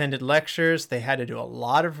 They attended lectures. They had to do a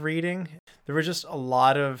lot of reading. There was just a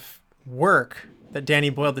lot of work that Danny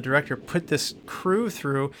Boyle, the director, put this crew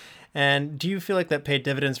through. And do you feel like that paid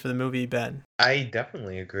dividends for the movie, Ben? I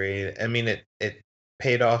definitely agree. I mean, it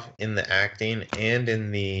paid off in the acting and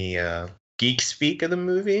in the geek speak of the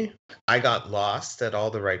movie. I got lost at all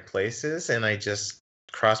the right places, and I just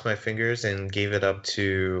crossed my fingers and gave it up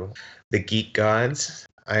to the geek gods.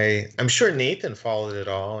 I'm sure Nathan followed it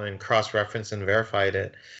all and cross-referenced and verified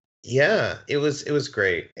it. Yeah, it was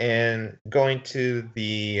great. And going to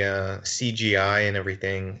the CGI and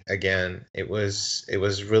everything again, it was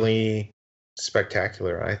really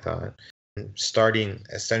spectacular, I thought. Starting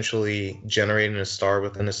essentially generating a star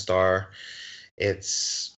within a star.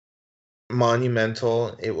 It's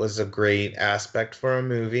monumental. It was a great aspect for a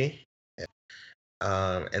movie.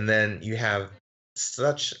 And then you have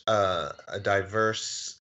such a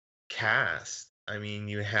diverse cast. I mean,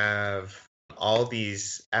 you have all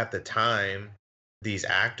these, at the time, these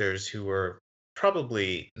actors who were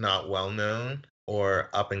probably not well known or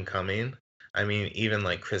up and coming. I mean, even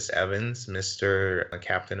like Chris Evans, Mr.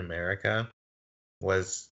 Captain America,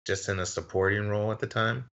 was just in a supporting role at the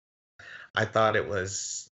time. I thought it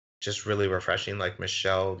was just really refreshing, like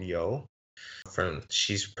Michelle Yeoh.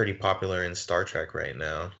 She's pretty popular in Star Trek right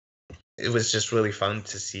now. It was just really fun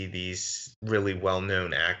to see these really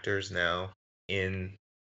well-known actors now in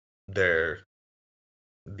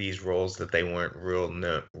these roles that they weren't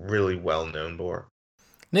really well known for.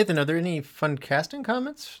 Nathan, are there any fun casting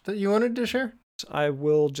comments that you wanted to share? I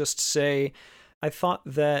will just say, I thought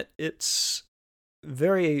that it's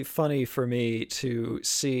very funny for me to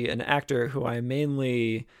see an actor who I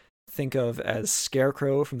mainly think of as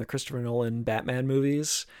Scarecrow from the Christopher Nolan Batman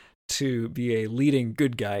movies to be a leading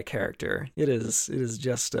good guy character. It is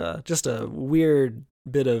just a weird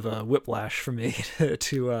bit of a whiplash for me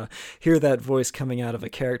to hear that voice coming out of a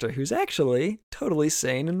character who's actually totally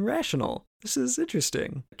sane and rational. This is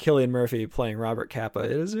interesting. Cillian Murphy playing Robert Capa.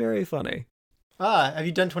 It is very funny. Have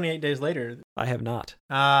you done 28 Days Later? I have not.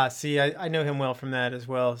 See, I know him well from that as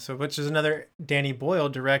well. So, which is another Danny Boyle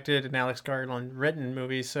directed and Alex Garland written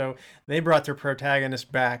movie. So they brought their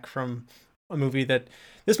protagonist back from a movie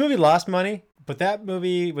this movie lost money, but that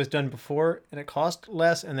movie was done before and it cost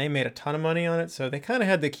less and they made a ton of money on it. So they kind of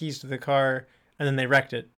had the keys to the car and then they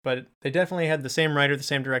wrecked it. But they definitely had the same writer, the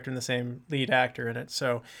same director, and the same lead actor in it.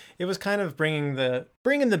 So it was kind of bringing the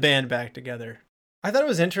band back together. I thought it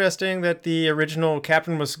was interesting that the original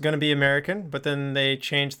captain was going to be American, but then they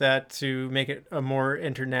changed that to make it a more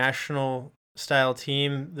international style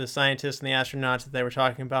team. The scientists and the astronauts that they were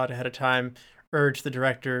talking about ahead of time urged the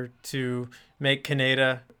director to make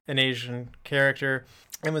Kaneda an Asian character.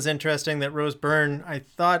 It was interesting that Rose Byrne, I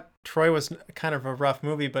thought Troy was kind of a rough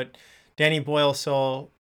movie, but Danny Boyle saw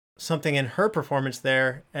something in her performance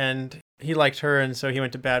there, and he liked her, and so he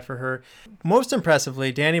went to bat for her. Most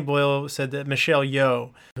impressively, Danny Boyle said that Michelle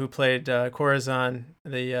Yeoh, who played Corazon,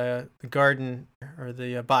 the garden or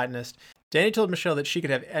the botanist, Danny told Michelle that she could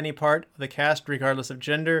have any part of the cast regardless of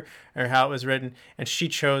gender or how it was written, and she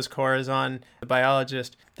chose Corazon, the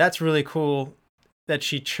biologist. That's really cool that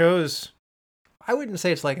she chose. I wouldn't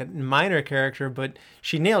say it's like a minor character, but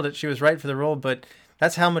she nailed it. She was right for the role, but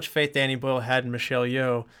that's how much faith Danny Boyle had in Michelle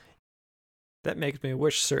Yeoh. That makes me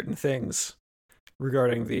wish certain things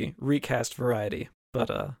regarding the recast variety,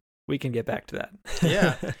 but we can get back to that.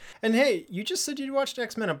 Yeah. And hey, you just said you watched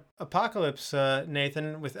X-Men Apocalypse,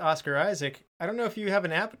 Nathan, with Oscar Isaac. I don't know if you have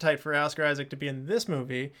an appetite for Oscar Isaac to be in this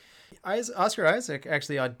movie. Oscar Isaac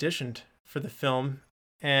actually auditioned for the film,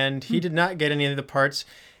 and he did not get any of the parts,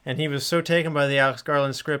 and he was so taken by the Alex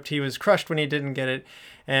Garland script, he was crushed when he didn't get it.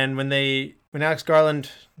 And when Alex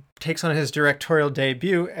Garland takes on his directorial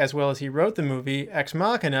debut, as well as he wrote the movie Ex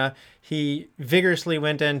Machina, he vigorously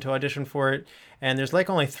went in to audition for it, and there's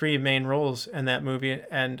like only 3 main roles in that movie,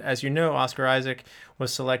 and as you know, Oscar Isaac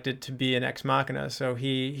was selected to be in Ex Machina, so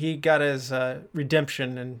he got his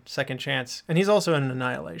redemption and second chance, and he's also in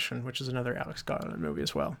Annihilation, which is another Alex Garland movie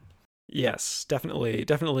as well. Yes,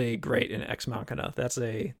 definitely great in Ex Machina. That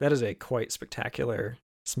is a quite spectacular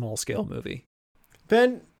small-scale movie.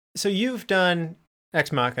 Ben, so you've done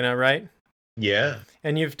Ex Machina, right? Yeah.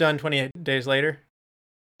 And you've done 28 Days Later?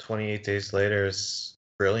 28 Days Later is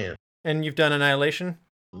brilliant. And you've done Annihilation?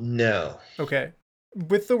 No. Okay.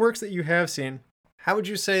 With the works that you have seen, how would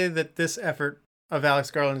you say that this effort of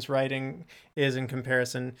Alex Garland's writing is in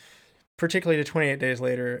comparison, particularly to 28 Days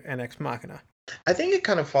Later and Ex Machina? I think it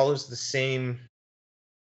kind of follows the same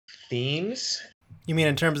themes. You mean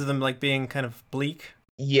in terms of them like being kind of bleak?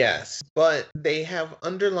 Yes, but they have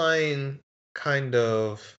underlying kind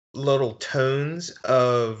of little tones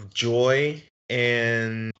of joy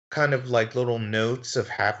and kind of like little notes of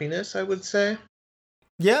happiness, I would say.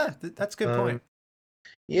 Yeah, that's a good point.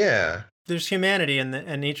 Yeah. There's humanity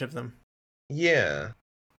in each of them. Yeah.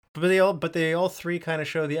 But they all three kind of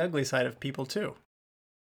show the ugly side of people too.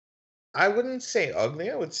 I wouldn't say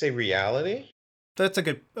ugly, I would say reality. That's a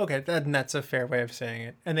good, okay, that's a fair way of saying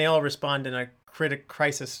it. And they all respond in a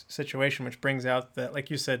crisis situation, which brings out that, like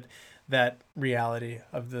you said, that reality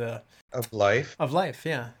of life. Of life,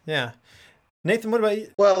 yeah, yeah. Nathan, what about you?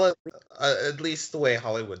 Well, at least the way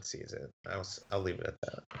Hollywood sees it. I'll leave it at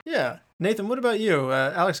that. Yeah. Nathan, what about you?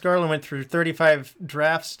 Alex Garland went through 35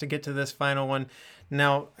 drafts to get to this final one.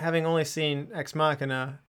 Now, having only seen Ex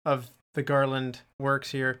Machina of the Garland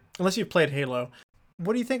works here, unless you've played Halo,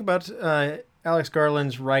 what do you think about Alex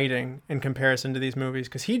Garland's writing in comparison to these movies?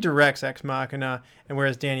 Because he directs Ex Machina, and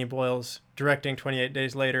whereas Danny Boyle's directing 28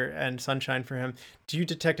 Days Later and Sunshine for him, do you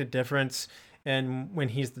detect a difference in when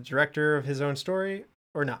he's the director of his own story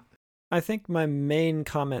or not? I think my main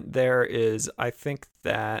comment there is I think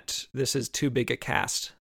that this is too big a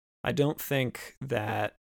cast. I don't think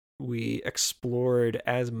that we explored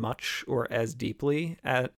as much or as deeply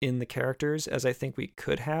in the characters as I think we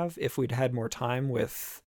could have if we'd had more time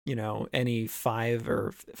with, any 5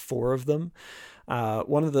 or 4 of them.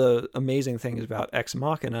 One of the amazing things about Ex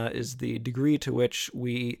Machina is the degree to which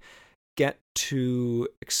we get to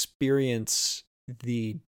experience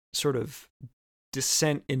the sort of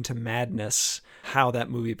descent into madness, how that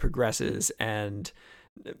movie progresses, and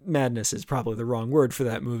madness is probably the wrong word for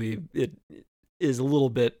that movie. It is a little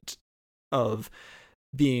bit of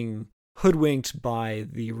being hoodwinked by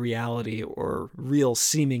the reality or real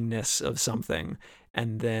seemingness of something,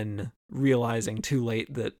 and then realizing too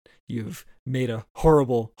late that you've made a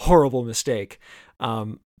horrible, horrible mistake.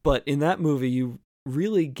 But in that movie, you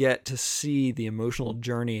really get to see the emotional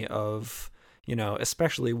journey of,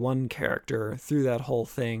 especially one character through that whole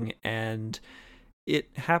thing. And it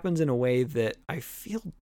happens in a way that I feel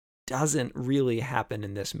doesn't really happen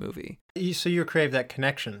in this movie. So you crave that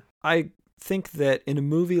connection. I think that in a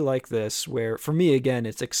movie like this, where for me, again,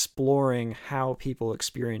 it's exploring how people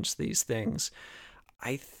experience these things,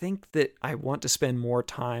 I think that I want to spend more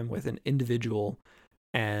time with an individual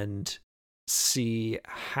and see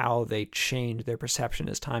how they change their perception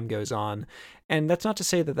as time goes on. And that's not to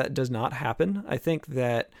say that that does not happen. I think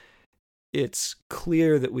that it's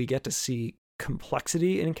clear that we get to see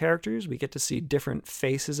complexity in characters. We get to see different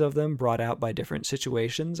faces of them brought out by different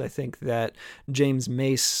situations. I think that James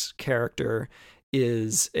Mace's character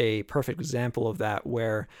is a perfect example of that,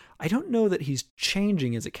 where I don't know that he's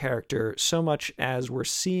changing as a character so much as we're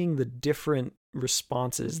seeing the different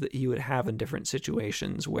responses that he would have in different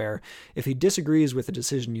situations, where if he disagrees with the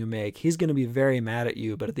decision you make, he's going to be very mad at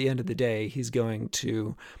you, but at the end of the day, he's going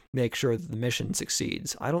to make sure that the mission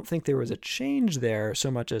succeeds. I don't think there was a change there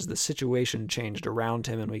so much as the situation changed around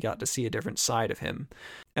him and we got to see a different side of him.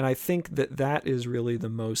 And I think that that is really the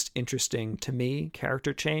most interesting, to me,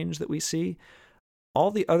 character change that we see. All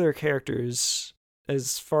the other characters,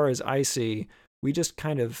 as far as I see, we just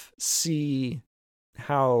kind of see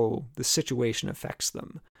how the situation affects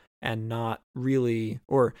them and not really,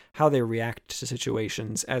 or how they react to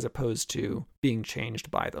situations as opposed to being changed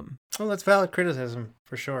by them. Well, that's valid criticism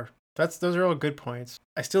for sure. Those are all good points.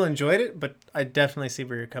 I still enjoyed it, but I definitely see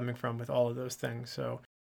where you're coming from with all of those things. So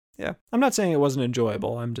yeah, I'm not saying it wasn't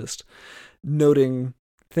enjoyable. I'm just noting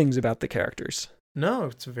things about the characters. No,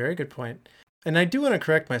 it's a very good point. And I do want to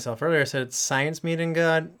correct myself. Earlier I said it's science meeting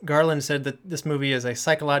God. Garland said that this movie is a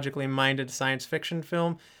psychologically minded science fiction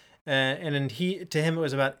film. And to him it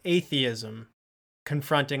was about atheism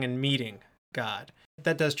confronting and meeting God.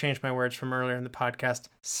 That does change my words from earlier in the podcast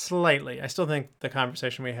slightly. I still think the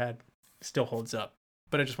conversation we had still holds up,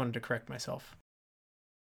 but I just wanted to correct myself.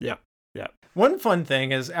 Yeah. One fun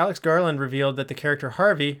thing is Alex Garland revealed that the character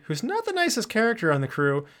Harvey, who's not the nicest character on the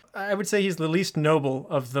crew, I would say he's the least noble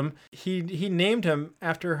of them. He named him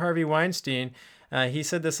after Harvey Weinstein. He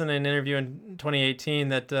said this in an interview in 2018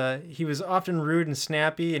 that he was often rude and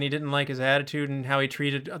snappy, and he didn't like his attitude and how he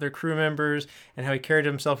treated other crew members and how he carried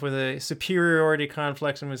himself with a superiority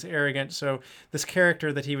complex and was arrogant. So this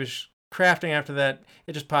character that he was crafting after that,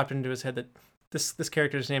 it just popped into his head that this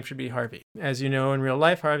character's name should be Harvey. As you know, in real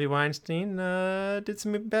life, Harvey Weinstein did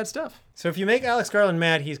some bad stuff. So if you make Alex Garland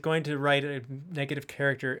mad, he's going to write a negative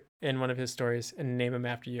character in one of his stories and name him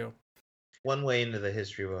after you. one way into the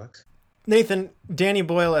history books. Nathan, Danny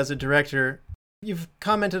Boyle as a director, you've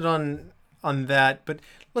commented on that, but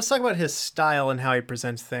let's talk about his style and how he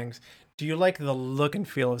presents things. Do you like the look and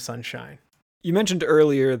feel of Sunshine? You mentioned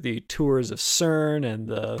earlier the tours of CERN and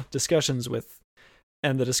the discussion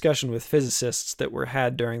with physicists that were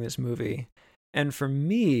had during this movie. And for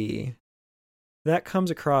me, that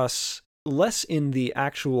comes across less in the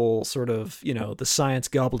actual sort of, the science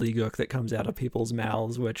gobbledygook that comes out of people's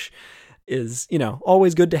mouths, which is,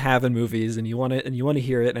 always good to have in movies, and you want to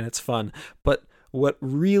hear it and it's fun. But what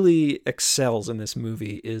really excels in this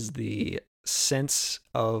movie is the sense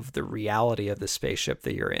of the reality of the spaceship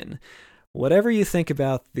that you're in. Whatever you think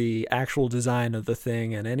about the actual design of the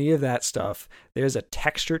thing and any of that stuff, there's a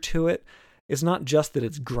texture to it. It's not just that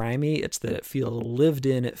it's grimy, it's that it feels lived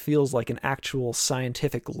in. It feels like an actual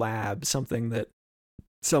scientific lab, something that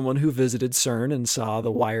someone who visited CERN and saw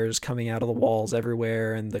the wires coming out of the walls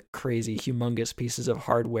everywhere and the crazy, humongous pieces of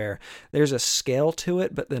hardware. There's a scale to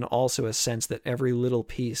it, but then also a sense that every little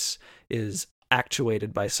piece is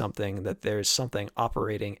actuated by something, that there's something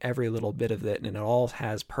operating every little bit of it, and it all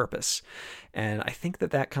has purpose. And I think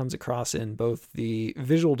that comes across in both the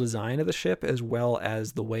visual design of the ship as well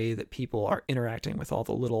as the way that people are interacting with all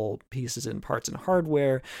the little pieces and parts and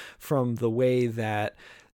hardware, from the way that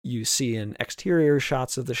you see in exterior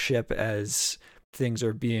shots of the ship as things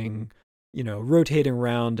are being, rotating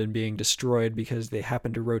around and being destroyed because they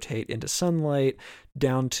happen to rotate into sunlight,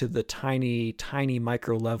 down to the tiny, tiny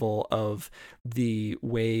micro level of the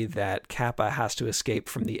way that Kappa has to escape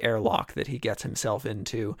from the airlock that he gets himself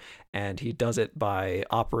into. And he does it by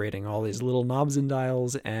operating all these little knobs and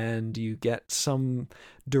dials, and you get some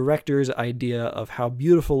director's idea of how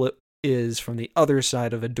beautiful it is from the other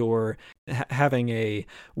side of a door, having a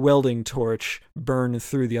welding torch burn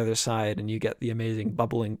through the other side, and you get the amazing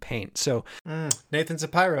bubbling paint. So Nathan's a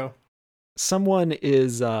pyro. Someone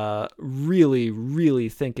is really, really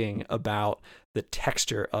thinking about the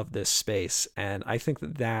texture of this space, and I think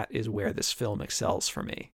that is where this film excels for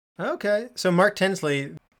me. Okay, so Mark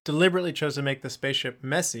Tinsley deliberately chose to make the spaceship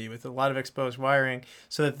messy with a lot of exposed wiring,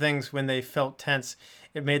 so that things, when they felt tense,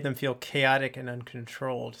 it made them feel chaotic and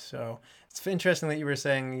uncontrolled. So it's interesting that you were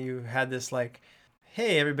saying you had this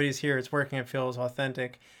hey, everybody's here, it's working, it feels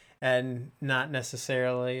authentic, and not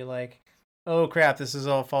necessarily oh crap, this is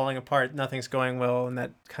all falling apart, nothing's going well, and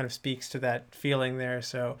that kind of speaks to that feeling there.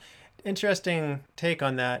 So interesting take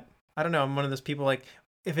on that. I don't know, I'm one of those people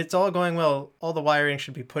if it's all going well, all the wiring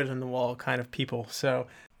should be put in the wall kind of people. So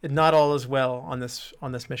not all is well on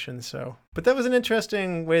this mission. So, but that was an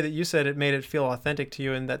interesting way that you said it made it feel authentic to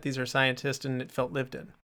you, and that these are scientists and it felt lived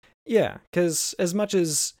in. Yeah, because as much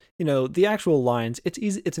as the actual lines,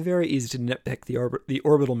 it's very easy to nitpick the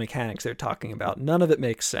orbital mechanics they're talking about. None of it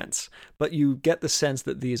makes sense, but you get the sense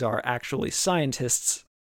that these are actually scientists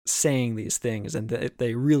saying these things, and that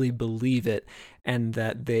they really believe it, and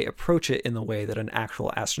that they approach it in the way that an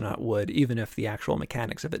actual astronaut would, even if the actual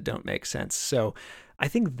mechanics of it don't make sense. So I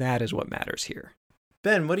think that is what matters here.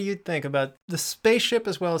 Ben, what do you think about the spaceship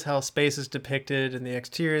as well as how space is depicted and the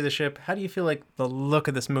exterior of the ship? How do you feel like the look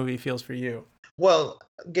of this movie feels for you? Well,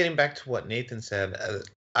 getting back to what Nathan said,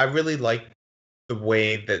 I really like the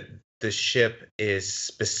way that the ship is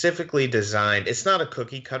specifically designed. It's not a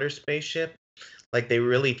cookie cutter spaceship. They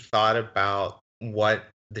really thought about what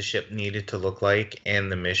the ship needed to look like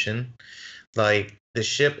and the mission. The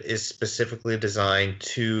ship is specifically designed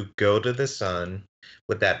to go to the sun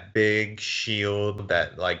with that big shield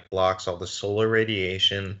that blocks all the solar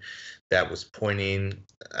radiation that was pointing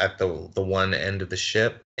at the one end of the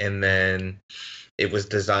ship, and then it was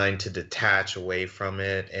designed to detach away from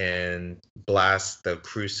it and blast the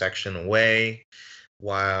crew section away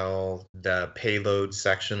while the payload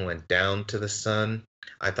section went down to the sun.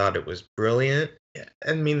 I thought it was brilliant.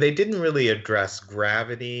 I mean, they didn't really address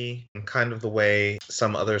gravity in kind of the way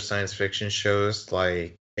some other science fiction shows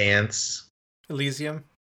like Ants. Elysium.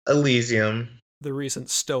 The recent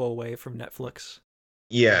stowaway from Netflix.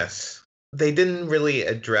 Yes. They didn't really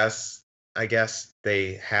address, I guess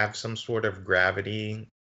they have some sort of gravity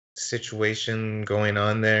situation going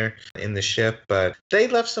on there in the ship, but they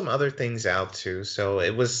left some other things out too. So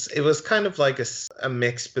it was kind of like a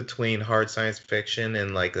mix between hard science fiction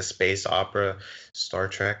and a space opera, Star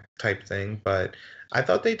Trek type thing. But I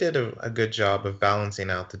thought they did a good job of balancing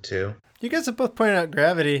out the two. You guys have both pointed out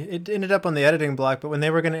gravity. It ended up on the editing block, but when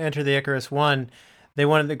they were going to enter the Icarus 1, they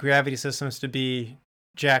wanted the gravity systems to be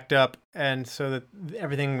jacked up, and so that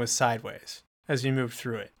everything was sideways as you moved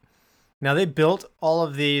through it. Now, they built all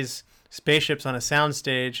of these spaceships on a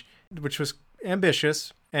soundstage, which was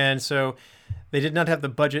ambitious, and so they did not have the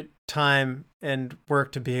budget, time, and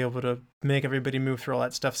work to be able to make everybody move through all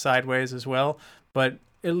that stuff sideways as well. But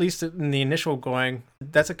at least in the initial going,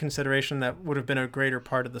 that's a consideration that would have been a greater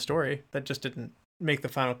part of the story that just didn't make the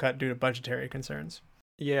final cut due to budgetary concerns.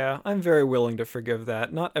 Yeah, I'm very willing to forgive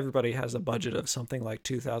that. Not everybody has a budget of something like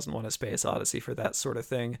 2001: A Space Odyssey for that sort of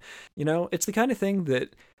thing. You know, it's the kind of thing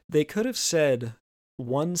that they could have said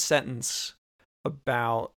one sentence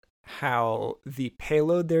about how the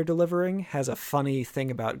payload they're delivering has a funny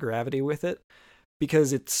thing about gravity with it,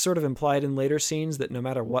 because it's sort of implied in later scenes that no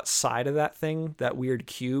matter what side of that thing, that weird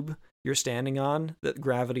cube you're standing on, that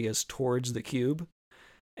gravity is towards the cube.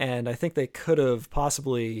 And I think they could have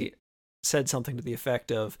possibly said something to the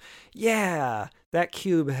effect of, yeah, that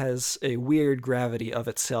cube has a weird gravity of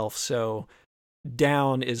itself, so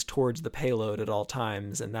down is towards the payload at all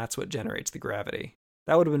times, and that's what generates the gravity.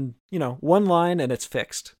 That would have been, you know, one line and it's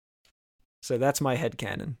fixed. So that's my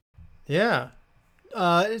headcanon. Yeah.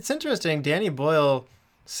 It's interesting. Danny Boyle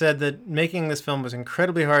said that making this film was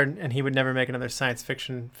incredibly hard and he would never make another science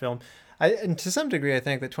fiction film. And to some degree, I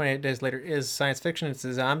think that 28 Days Later is science fiction. It's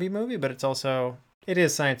a zombie movie, but it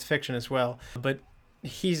is science fiction as well. But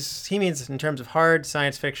he means in terms of hard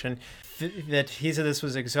science fiction, that he said this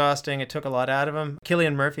was exhausting. It took a lot out of him.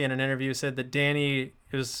 Cillian Murphy in an interview said that Danny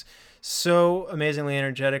was so amazingly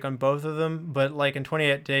energetic on both of them, but like in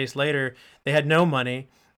 28 Days Later, they had no money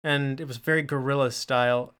and it was very guerrilla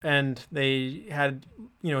style, and they had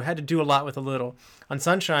to do a lot with a little. On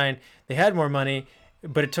Sunshine, they had more money,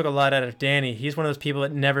 but it took a lot out of Danny. He's one of those people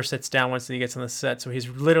that never sits down once he gets on the set, so he's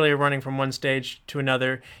literally running from one stage to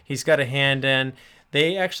another. He's got a hand in.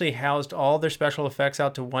 They actually housed all their special effects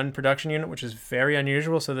out to one production unit, which is very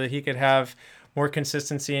unusual, so that he could have more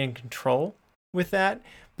consistency and control with that.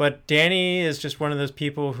 But Danny is just one of those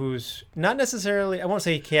people who's not necessarily, I won't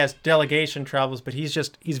say he has delegation troubles, but he's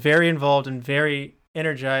very involved and very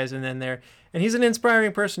energized and in there. And he's an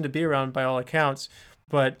inspiring person to be around by all accounts.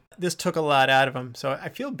 But this took a lot out of him. So I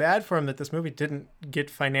feel bad for him that this movie didn't get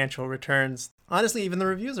financial returns. Honestly, even the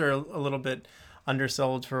reviews are a little bit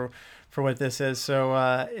undersold for what this is. So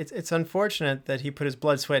it's unfortunate that he put his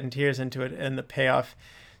blood, sweat, and tears into it, and the payoff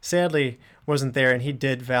sadly wasn't there, and he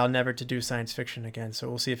did vow never to do science fiction again, so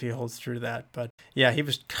we'll see if he holds true to that. But yeah, he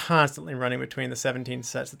was constantly running between the 17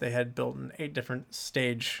 sets that they had built in 8 different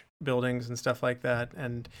stage buildings and stuff like that.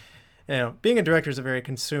 And being a director is a very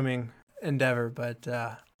consuming endeavor, but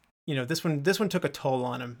this one took a toll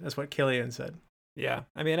on him, is what Cillian said. Yeah,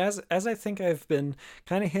 I mean, as I think I've been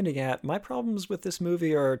kind of hinting at, my problems with this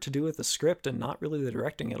movie are to do with the script and not really the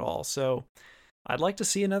directing at all, so I'd like to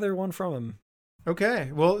see another one from him. Okay,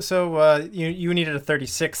 well, so you needed a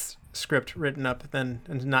 36th script written up then,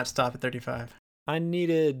 and not stop at 35. I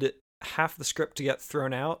needed half the script to get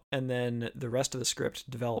thrown out, and then the rest of the script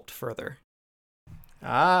developed further.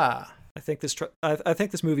 Ah. I think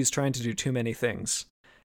this movie's trying to do too many things.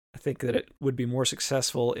 I think that it would be more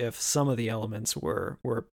successful if some of the elements were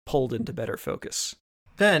pulled into better focus.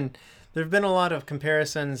 Ben, there have been a lot of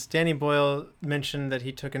comparisons. Danny Boyle mentioned that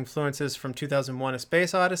he took influences from 2001: A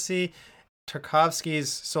Space Odyssey,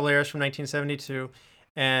 Tarkovsky's Solaris from 1972,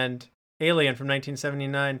 and Alien from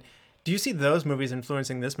 1979. Do you see those movies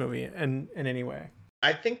influencing this movie in any way?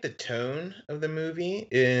 I think the tone of the movie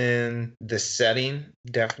and the setting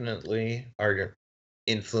definitely are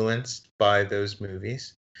influenced by those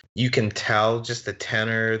movies. You can tell just the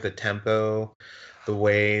tenor, the tempo, the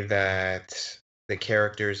way that the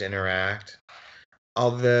characters interact.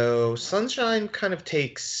 Although Sunshine kind of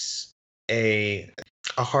takes a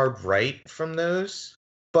hard right from those,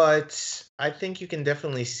 but I think you can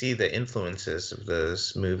definitely see the influences of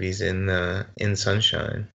those movies in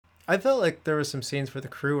Sunshine. I felt like there was some scenes where the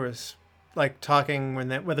crew was like talking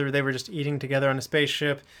whether they were just eating together on a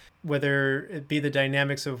spaceship, whether it be the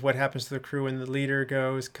dynamics of what happens to the crew when the leader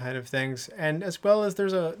goes, kind of things, and as well as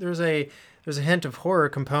there's a hint of horror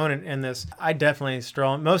component in this. I definitely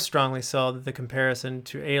most strongly saw the comparison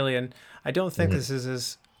to Alien. I don't think this is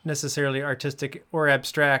as necessarily artistic or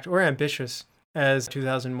abstract or ambitious as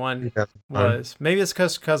 2001 was. Maybe it's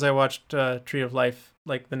because I watched Tree of Life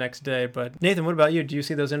like the next day. But Nathan, what about you? Do you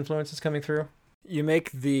see those influences coming through? You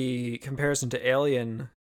make the comparison to Alien.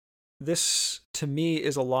 This, to me,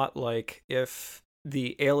 is a lot like if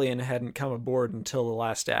the alien hadn't come aboard until the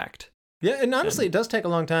last act. Yeah, and honestly, it does take a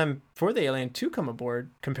long time for the alien to come aboard,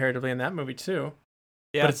 comparatively, in that movie, too.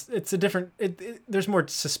 Yeah. But it's a different... there's more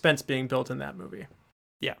suspense being built in that movie.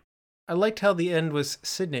 Yeah. I liked how the end was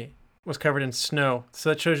Sydney was covered in snow, so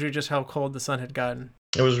that shows you just how cold the sun had gotten.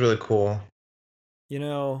 It was really cool. You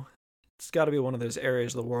know, it's got to be one of those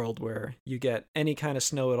areas of the world where you get any kind of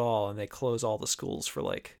snow at all and they close all the schools for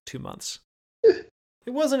like 2 months.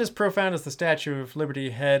 It wasn't as profound as the Statue of Liberty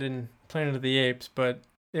head in Planet of the Apes, but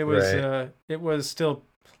it was Right. it was still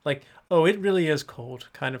like, oh, it really is cold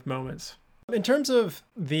kind of moments. In terms of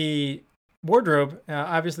the wardrobe,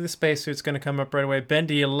 obviously the spacesuit's going to come up right away. Ben,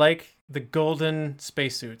 do you like the golden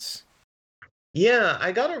spacesuits? Yeah,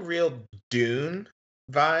 I got a real Dune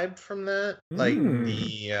vibe from that. Like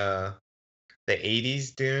the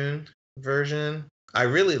 80s Dune version. I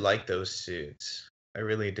really like those suits. I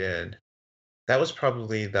really did. That was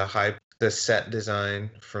probably the set design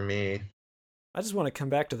for me. I just want to come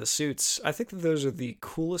back to the suits. I think that those are the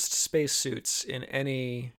coolest spacesuits in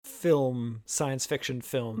any film, science fiction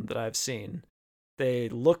film that I've seen. They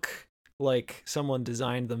look like someone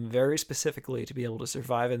designed them very specifically to be able to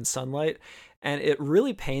survive in sunlight, and it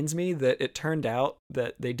really pains me that it turned out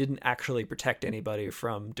that they didn't actually protect anybody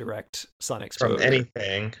from direct sun exposure. From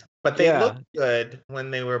anything. But they Yeah. looked good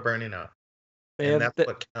when they were burning up. They And have that's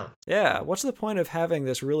what counts. Yeah, what's the point of having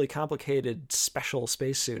this really complicated special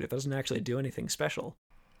spacesuit if it doesn't actually do anything special?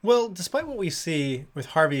 Well, despite what we see with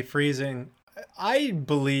Harvey freezing, I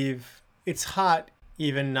believe it's hot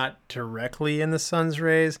even not directly in the sun's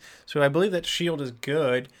rays. So I believe that shield is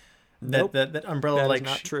good. Nope, That umbrella that like is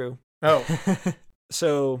not true. Oh,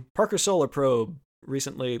 So Parker Solar Probe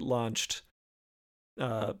recently launched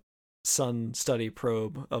sun study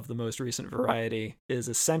probe of the most recent variety, is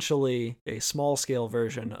essentially a small scale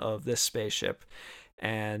version of this spaceship,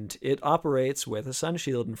 and it operates with a sun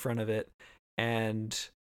shield in front of it, and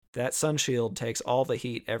that sun shield takes all the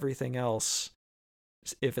heat. Everything else,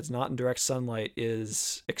 if it's not in direct sunlight,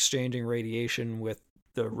 is exchanging radiation with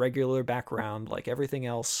the regular background like everything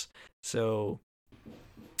else. So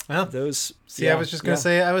well, those see, I was just gonna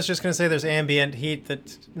say there's ambient heat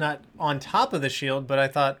that's not on top of the shield, but I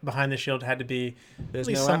thought behind the shield had to be there's at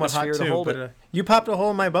least no somewhat hot atmosphere to too. hold But it. you popped a hole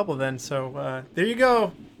in my bubble then, so there you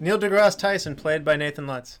go. Neil deGrasse Tyson, played by Nathan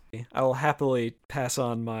Lutz. I will happily pass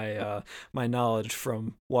on my my knowledge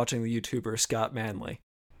from watching the YouTuber Scott Manley.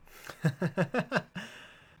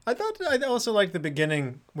 I also liked the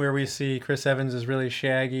beginning where we see Chris Evans is really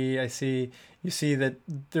shaggy. You see that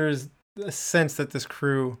there's a sense that this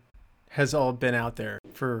crew has all been out there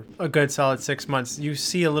for a good solid 6 months. You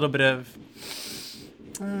see a little bit of,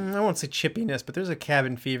 I won't say chippiness, but there's a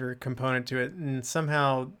cabin fever component to it. And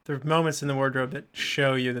somehow there are moments in the wardrobe that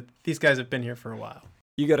show you that these guys have been here for a while.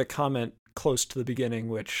 You got a comment close to the beginning,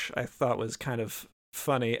 which I thought was kind of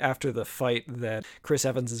funny. After the fight that Chris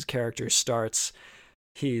Evans's character starts,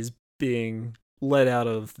 he's being led out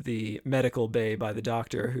of the medical bay by the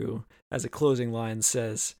doctor, who, as a closing line,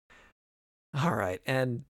 says, "All right,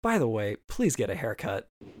 and by the way, please get a haircut."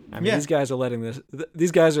 I mean, Yeah. these guys are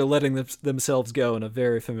letting themselves go in a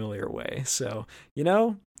very familiar way. So,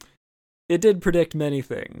 it did predict many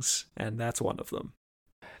things, and that's one of them.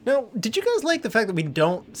 Now, did you guys like the fact that we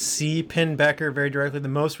don't see Penn Becker very directly? The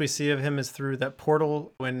most we see of him is through that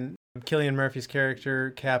portal when Cillian Murphy's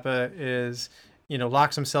character, Kappa, is,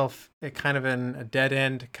 locks himself at kind of in a dead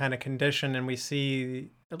end kind of condition, and we see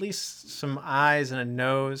at least some eyes and a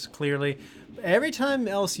nose clearly. Every time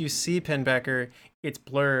else you see Penn Becker, it's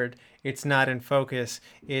blurred, it's not in focus,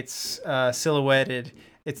 it's silhouetted.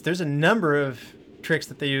 There's a number of tricks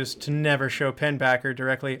that they use to never show Penn Becker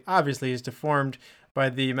directly. Obviously, he's deformed by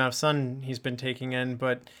the amount of sun he's been taking in,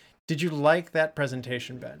 but did you like that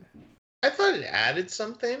presentation, Ben? I thought it added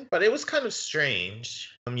something, but it was kind of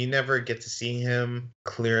strange. You never get to see him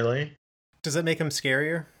clearly. Does that make him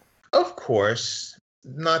scarier? Of course,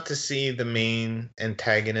 not to see the main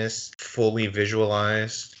antagonist fully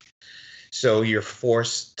visualized. So you're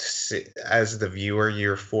forced to see, as the viewer,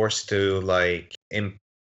 you're forced to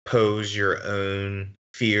impose your own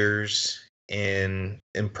fears and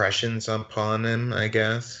impressions upon him, I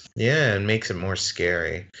guess. Yeah, it makes it more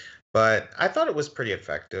scary. But I thought it was pretty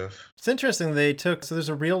effective. It's interesting there's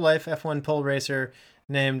a real life F1 pole racer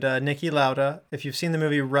named Niki Lauda. If you've seen the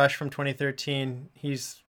movie Rush from 2013,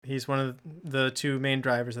 he's one of the two main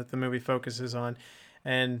drivers that the movie focuses on,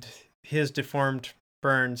 and his deformed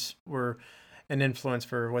burns were an influence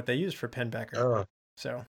for what they used for Penn Becker. Oh,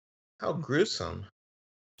 So how gruesome.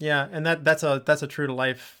 yeah, and that's a true to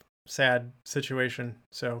life sad situation.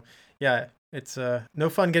 So yeah, it's no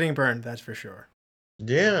fun getting burned, that's for sure.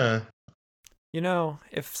 Yeah.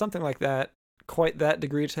 If something like that, quite that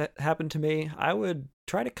degree happened to me, I would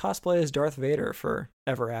try to cosplay as Darth Vader for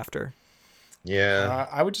ever after. Yeah.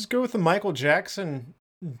 I would just go with the Michael Jackson,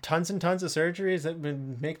 tons and tons of surgeries that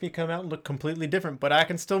would make me come out and look completely different, but I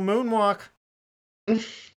can still moonwalk.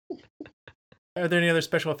 Are there any other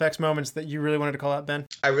special effects moments that you really wanted to call out, Ben?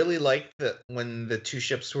 I really liked that when the two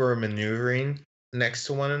ships were maneuvering next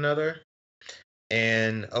to one another,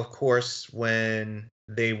 And of course, when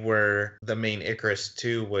the main Icarus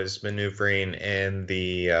 2 was maneuvering and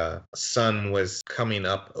the sun was coming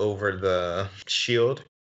up over the shield.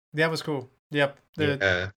 That was cool. Yep.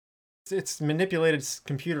 Yeah. It's manipulated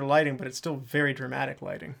computer lighting, but it's still very dramatic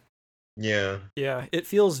lighting. Yeah. Yeah, it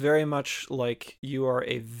feels very much like you are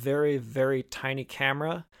a very, very tiny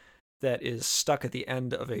camera that is stuck at the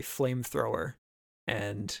end of a flamethrower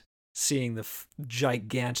and seeing the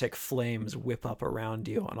gigantic flames whip up around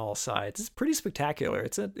you on all sides. It's pretty spectacular.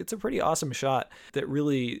 It's a pretty awesome shot that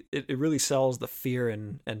really sells the fear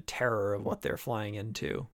and terror of what they're flying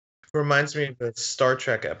into. Reminds me of the Star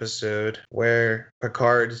Trek episode where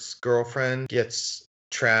Picard's girlfriend gets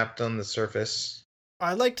trapped on the surface.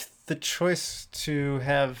 I liked the choice to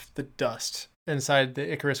have the dust inside the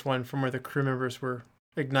Icarus one from where the crew members were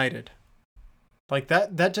ignited. Like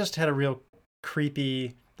that just had a real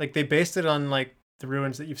creepy, like they based it on like the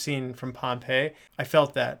ruins that you've seen from Pompeii. I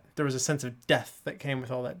felt that there was a sense of death that came with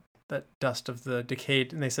all that dust of the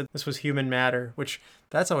decayed, and they said this was human matter, which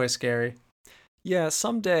that's always scary. Yeah,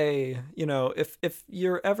 someday, if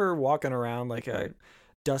you're ever walking around like a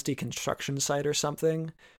dusty construction site or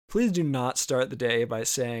something, please do not start the day by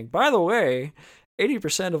saying, by the way,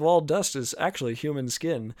 80% of all dust is actually human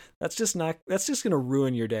skin. That's just going to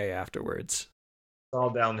ruin your day afterwards. It's all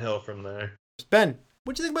downhill from there. Ben,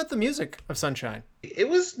 what do you think about the music of Sunshine? It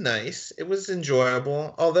was nice. It was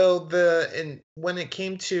enjoyable. Although when it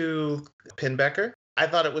came to Pinbecker, I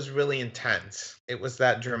thought it was really intense. It was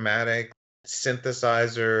that dramatic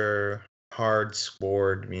synthesizer, hard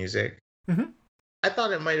scored music. Mm-hmm. I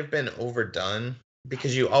thought it might have been overdone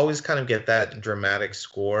because you always kind of get that dramatic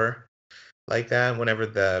score like that whenever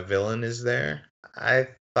the villain is there. I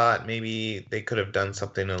thought maybe they could have done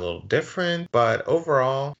something a little different, but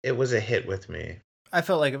overall, it was a hit with me. I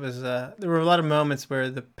felt like it was, there were a lot of moments where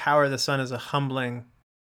the power of the sun is a humbling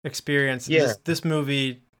experience. Yeah. This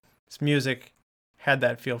movie's music had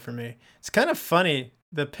that feel for me. It's kind of funny.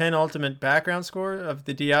 The penultimate background score of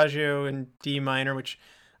the Diageo in D minor, which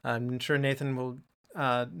I'm sure Nathan will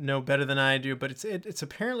know better than I do, but it's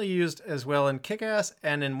apparently used as well in Kick-Ass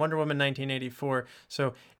and in Wonder Woman 1984,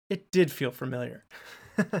 so it did feel familiar.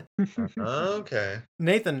 Okay.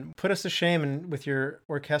 Nathan, put us to shame with your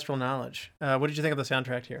orchestral knowledge. What did you think of the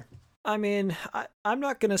soundtrack here? I mean, I'm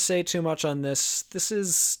not going to say too much on this. This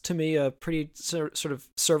is, to me, a pretty sort of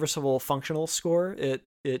serviceable, functional score. It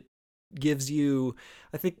gives you,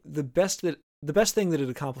 I think, the best thing that it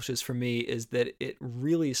accomplishes for me is that it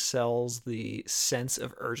really sells the sense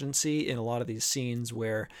of urgency in a lot of these scenes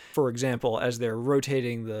where, for example, as they're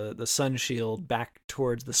rotating the sun shield back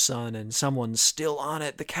towards the sun and someone's still on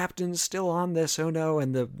it, the captain's still on this, oh no,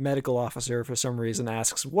 and the medical officer for some reason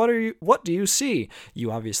asks, what do you see?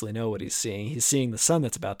 You obviously know what he's seeing. He's seeing the sun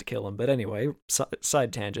that's about to kill him. But anyway,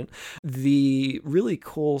 side tangent. The really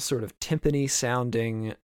cool sort of timpani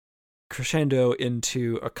sounding crescendo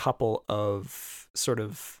into a couple of sort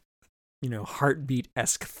of,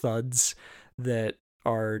 heartbeat-esque thuds that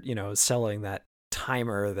are, selling that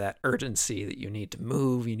timer, that urgency that you need to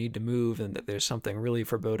move, and that there's something really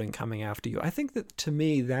foreboding coming after you. I think that, to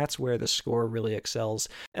me, that's where the score really excels.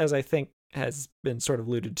 As I think has been sort of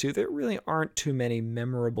alluded to, there really aren't too many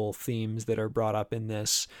memorable themes that are brought up in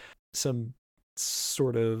this. Some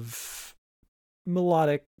sort of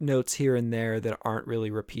melodic notes here and there that aren't really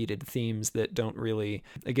repeated themes that don't really,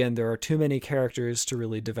 again, there are too many characters to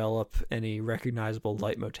really develop any recognizable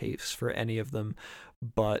leitmotifs for any of them,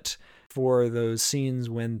 but for those scenes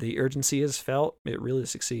when the urgency is felt, it really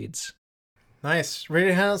succeeds. Nice. Ready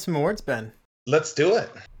to hand out some awards, Ben? Let's do it.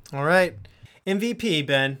 All right. MVP,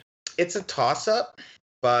 Ben. It's a toss-up,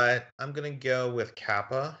 but I'm going to go with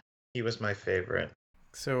Kappa. He was my favorite.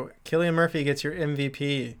 So Cillian Murphy gets your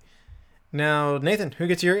MVP. Now, Nathan, who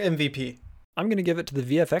gets your MVP? I'm going to give it to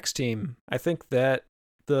the VFX team. I think that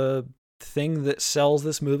the thing that sells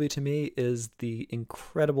this movie to me is the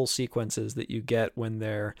incredible sequences that you get when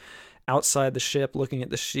they're outside the ship looking at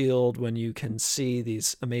the shield, when you can see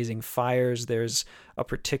these amazing fires. There's a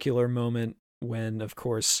particular moment when, of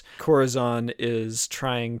course, Corazon is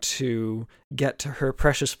trying to get to her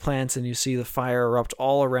precious plants and you see the fire erupt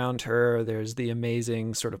all around her. There's the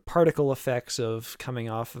amazing sort of particle effects of coming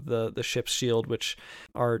off of the ship's shield, which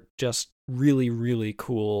are just really, really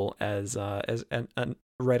cool and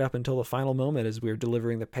right up until the final moment as we're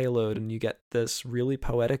delivering the payload, and you get this really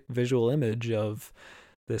poetic visual image of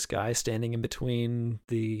this guy standing in between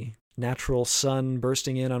the natural sun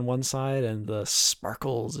bursting in on one side and the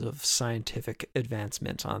sparkles of scientific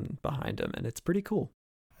advancement on behind him, and it's pretty cool.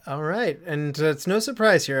 All right, and it's no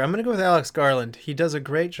surprise here. I'm going to go with Alex Garland. He does a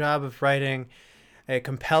great job of writing a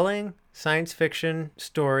compelling science fiction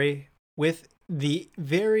story with the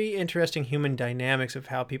very interesting human dynamics of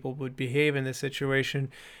how people would behave in this situation,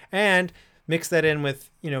 and mix that in with,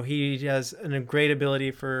 he has a great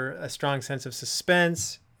ability for a strong sense of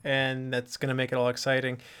suspense, and that's going to make it all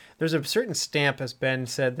exciting. There's a certain stamp, as Ben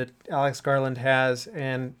said, that Alex Garland has,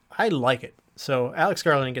 and I like it. So Alex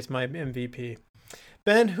Garland gets my MVP.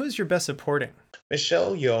 Ben, who's your best supporting?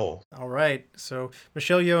 Michelle Yeoh. All right. So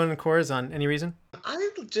Michelle Yeoh and Corazon. Any reason? I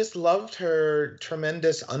just loved her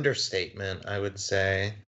tremendous understatement, I would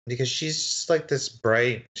say, because she's just like this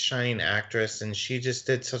bright, shining actress, and she just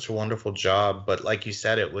did such a wonderful job. But like you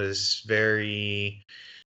said, it was very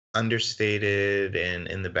understated and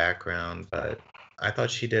in the background, but I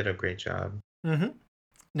thought she did a great job. Mm-hmm.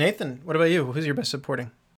 Nathan, what about you? Who's your best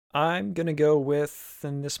supporting? I'm going to go with,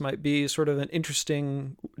 and this might be sort of an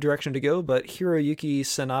interesting direction to go, but Hiroyuki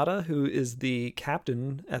Sanada, who is the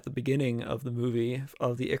captain at the beginning of the movie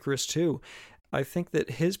of the Icarus II. I think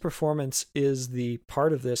that his performance is the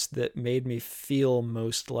part of this that made me feel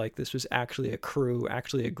most like this was actually a crew,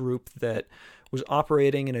 actually a group that was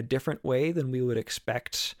operating in a different way than we would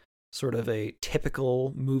expect sort of a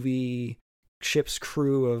typical movie ship's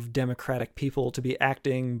crew of democratic people to be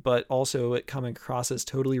acting, but also it coming across as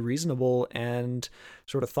totally reasonable and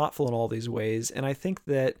sort of thoughtful in all these ways. And I think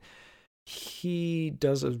that he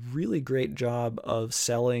does a really great job of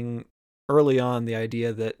selling early on the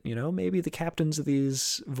idea that, maybe the captains of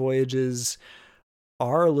these voyages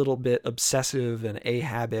are a little bit obsessive and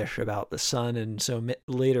Ahab-ish about the sun. And so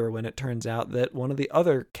later, when it turns out that one of the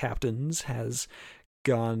other captains has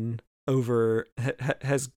gotten a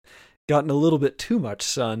little bit too much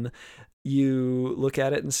sun, you look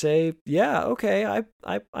at it and say, yeah, okay,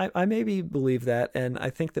 I maybe believe that. And I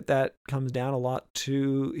think that comes down a lot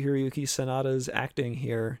to Hiroyuki Sanada's acting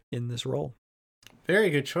here in this role. Very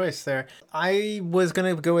good choice there. I was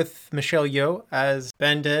going to go with Michelle Yeoh, as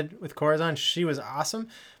Ben did with Corazon. She was awesome.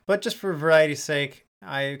 But just for variety's sake,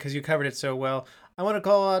 because you covered it so well, I want to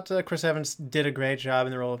call out Chris Evans did a great job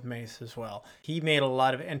in the role of Mace as well. He made a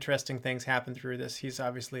lot of interesting things happen through this. He's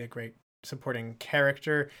obviously a great supporting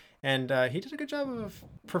character, and he did a good job of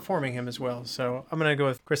performing him as well. So I'm going to go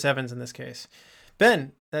with Chris Evans in this case.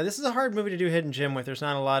 Ben, this is a hard movie to do Hidden Gem with. There's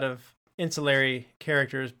not a lot of ancillary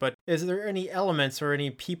characters, but is there any elements or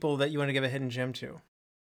any people that you want to give a hidden gem to?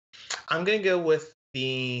 I'm going to go with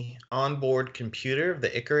the onboard computer of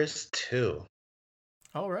the Icarus II.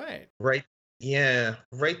 All right. Right. Yeah.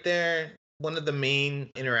 Right there. One of the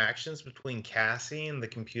main interactions between Cassie and the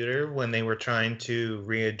computer when they were trying to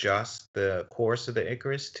readjust the course of the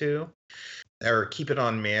Icarus II, or keep it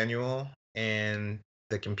on manual, and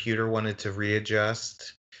the computer wanted to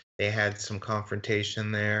readjust. They had some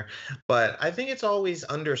confrontation there, but I think it's always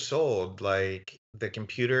undersold, like the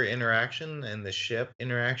computer interaction and the ship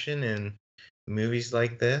interaction in movies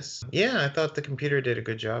like this. Yeah, I thought the computer did a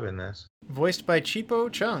good job in this. Voiced by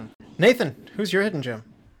Chipo Chung. Nathan, who's your hidden gem?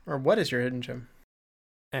 Or what is your hidden gem?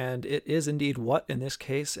 And it is indeed what in this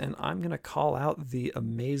case, and I'm going to call out the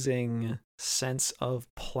amazing sense of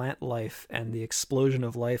plant life and the explosion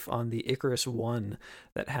of life on the Icarus I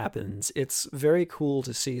that happens. It's very cool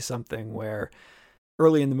to see something where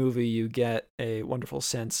early in the movie you get a wonderful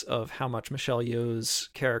sense of how much Michelle Yeoh's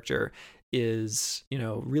character is,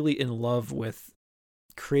 really in love with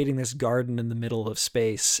creating this garden in the middle of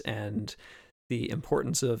space and the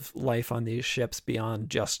importance of life on these ships beyond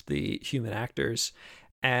just the human actors.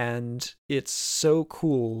 And it's so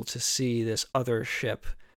cool to see this other ship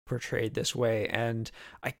portrayed this way. And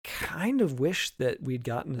I kind of wish that we'd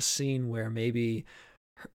gotten a scene where maybe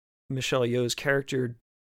Michelle Yeoh's character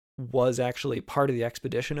was actually part of the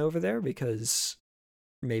expedition over there, because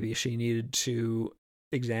maybe she needed to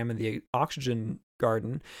examine the oxygen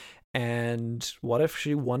garden. And what if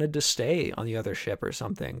she wanted to stay on the other ship or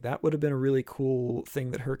something? That would have been a really cool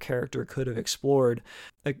thing that her character could have explored.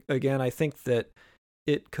 Again, I think that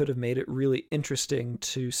it could have made it really interesting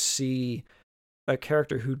to see a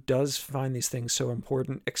character who does find these things so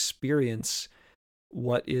important experience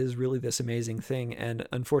what is really this amazing thing. And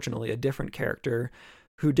unfortunately, a different character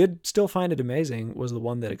who did still find it amazing was the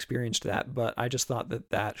one that experienced that. But I just thought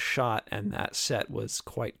that shot and that set was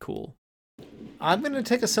quite cool. I'm going to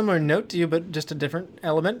take a similar note to you, but just a different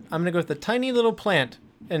element. I'm going to go with the tiny little plant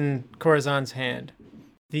in Corazon's hand.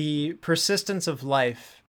 The persistence of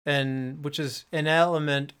life, and which is an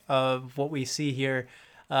element of what we see here.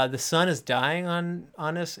 The sun is dying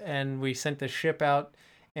on us, and we sent the ship out,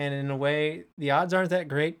 and in a way, the odds aren't that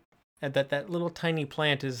great, and that little tiny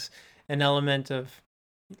plant is an element of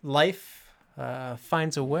life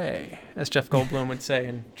finds a way, as Jeff Goldblum would say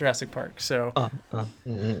in Jurassic Park. So,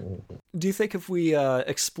 Do you think if we got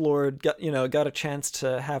a chance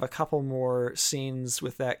to have a couple more scenes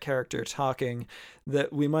with that character talking,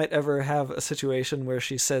 that we might ever have a situation where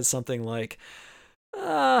she says something like,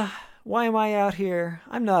 why am I out here?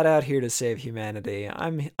 I'm not out here to save humanity.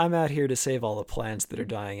 I'm out here to save all the plants that are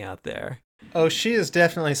dying out there. oh, she is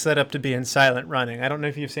definitely set up to be in Silent Running. I don't know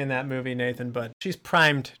if you've seen that movie, Nathan, but she's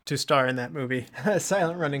primed to star in that movie,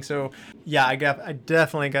 Silent Running. So, yeah, I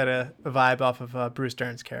definitely got a vibe off of Bruce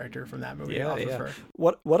Dern's character from that movie. Yeah, off yeah. Of her.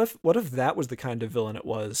 What if that was the kind of villain it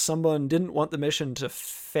was? Someone didn't want the mission to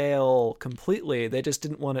fail completely. They just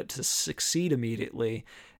didn't want it to succeed immediately,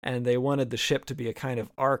 and they wanted the ship to be a kind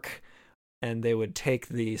of ark, and they would take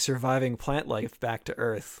the surviving plant life back to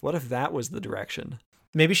Earth. What if that was the direction?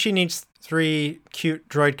 Maybe she needs 3 cute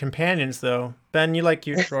droid companions, though. Ben, you like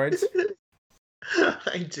cute droids?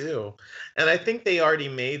 I do. And I think they already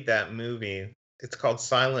made that movie. It's called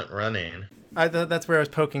Silent Running. That's where I was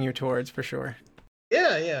poking you towards, for sure.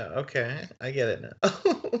 Yeah, okay. I get it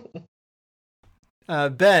now.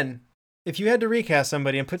 Ben, if you had to recast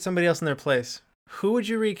somebody and put somebody else in their place, who would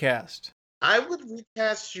you recast? I would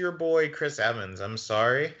recast your boy Chris Evans. I'm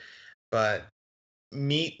sorry, but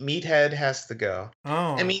Meathead has to go.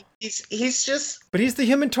 Oh. I mean, he's just... But he's the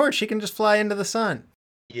Human Torch. He can just fly into the sun.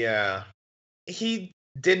 Yeah. He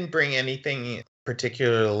didn't bring anything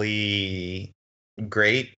particularly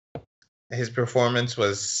great. His performance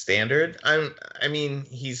was standard. I mean,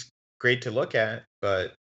 he's great to look at,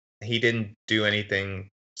 but he didn't do anything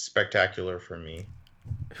spectacular for me.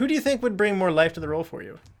 Who do you think would bring more life to the role for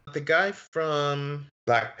you? The guy from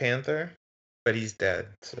Black Panther, but he's dead.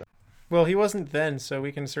 So. Well, he wasn't then, so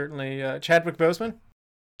we can certainly... Chadwick Boseman?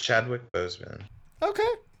 Chadwick Boseman. Okay.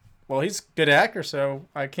 Well, he's a good actor, so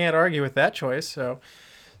I can't argue with that choice. So,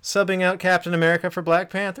 subbing out Captain America for Black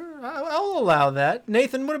Panther, I'll allow that.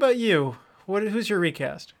 Nathan, what about you? Who's your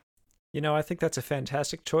recast? I think that's a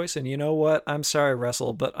fantastic choice, and you know what? I'm sorry,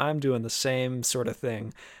 Russell, but I'm doing the same sort of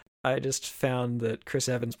thing. I just found that Chris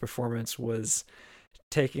Evans' performance was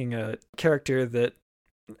taking a character that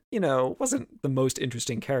wasn't the most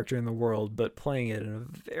interesting character in the world, but playing it in a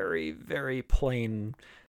very, very plain,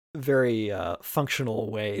 very functional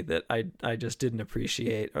way that I just didn't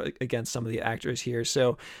appreciate against some of the actors here.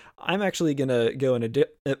 So I'm actually going to go in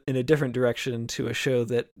a different direction to a show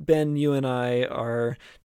that, Ben, you and I are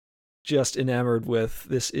just enamored with.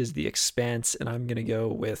 This is The Expanse, and I'm going to go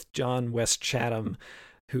with John West Chatham,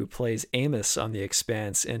 who plays Amos on The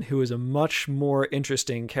Expanse, and who is a much more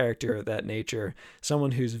interesting character of that nature.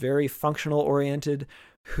 Someone who's very functional oriented,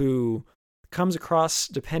 who comes across,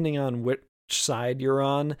 depending on which side you're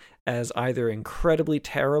on, as either incredibly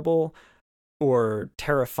terrible or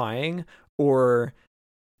terrifying, or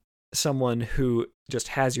someone who just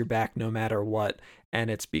has your back no matter what. And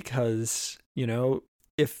it's because,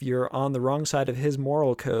 if you're on the wrong side of his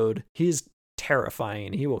moral code, he's terrifying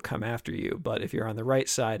and he will come after you. But if you're on the right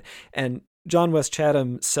side, and John West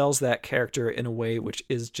Chatham sells that character in a way which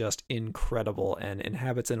is just incredible and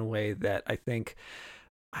inhabits in a way that I think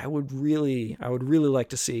I would really like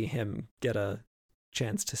to see him get a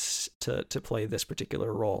chance to play this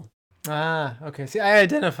particular role. Okay. See, I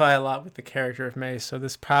identify a lot with the character of Mace, so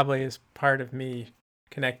this probably is part of me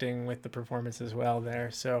connecting with the performance as well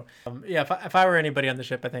there. So yeah, if I were anybody on the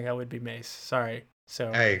ship, I think I would be Mace. Sorry.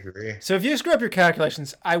 So I agree. So if you screw up your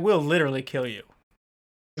calculations, I will literally kill you.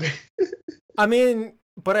 I mean,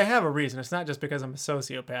 but I have a reason. It's not just because I'm a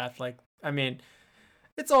sociopath. Like, I mean,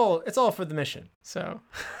 it's all for the mission. So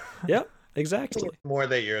yeah, exactly. More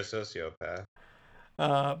that you're a sociopath.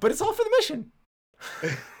 But it's all for the mission.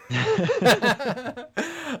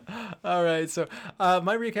 All right, so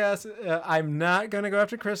my recast, I'm not going to go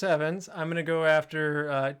after Chris Evans. I'm going to go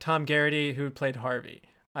after Tom Garrity, who played Harvey.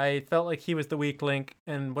 I felt like he was the weak link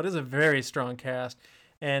in what is a very strong cast.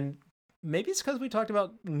 And maybe it's because we talked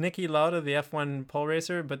about Niki Lauda, the F1 pole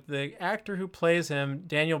racer, but the actor who plays him,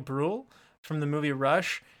 Daniel Bruhl, from the movie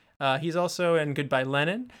Rush, he's also in Goodbye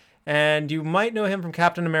Lenin. And you might know him from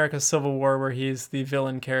Captain America Civil War, where he's the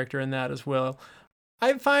villain character in that as well.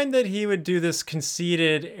 I find that he would do this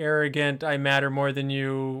conceited, arrogant, I matter more than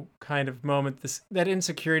you kind of moment, that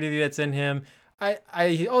insecurity that's in him.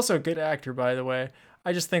 He's also a good actor, by the way.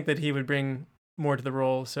 I just think that he would bring more to the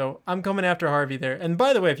role. So I'm coming after Harvey there. And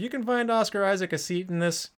by the way, if you can find Oscar Isaac a seat in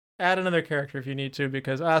this, add another character if you need to,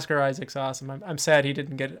 because Oscar Isaac's awesome. I'm sad he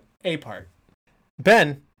didn't get a part.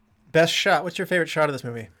 Ben, best shot. What's your favorite shot of this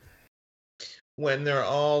movie? When they're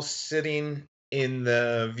all sitting in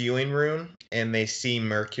the viewing room and they see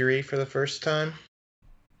Mercury for the first time.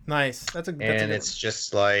 Nice. That's a it's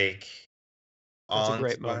just like That's a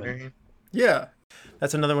great moment. awe-inspiring. Yeah.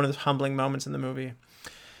 That's another one of those humbling moments in the movie.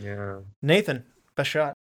 Yeah. Nathan, best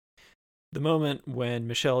shot. The moment when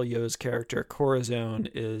Michelle Yeoh's character Corazon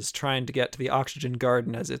is trying to get to the oxygen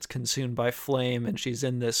garden as it's consumed by flame, and she's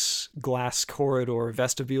in this glass corridor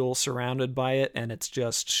vestibule surrounded by it, and it's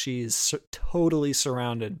just she's totally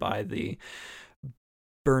surrounded by the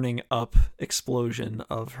burning up explosion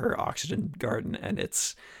of her oxygen garden, and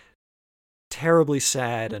it's terribly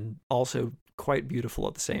sad and also quite beautiful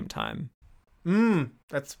at the same time.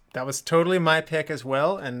 That was totally my pick as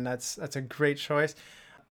well, and that's a great choice.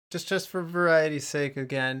 Just for variety's sake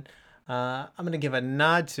again, I'm going to give a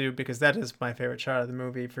nod to, because that is my favorite shot of the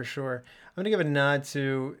movie for sure, I'm going to give a nod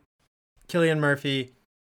to Cillian Murphy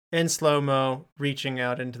in slow-mo reaching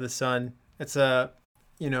out into the sun. It's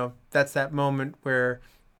that's that moment where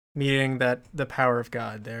meeting the power of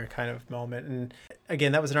God there kind of moment. And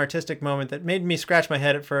again, that was an artistic moment that made me scratch my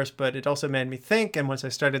head at first, but it also made me think. And once I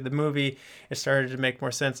started the movie, it started to make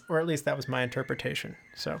more sense, or at least that was my interpretation.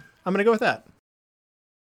 So I'm going to go with that.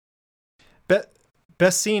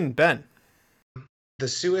 Best scene, Ben. The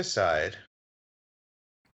suicide.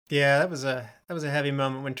 Yeah, that was a heavy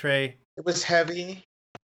moment when Trey. It was heavy,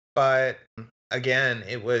 but again,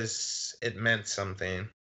 it meant something.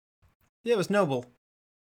 Yeah, it was noble.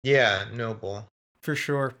 Yeah, noble. For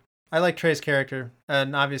sure. I like Trey's character,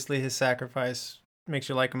 and obviously his sacrifice makes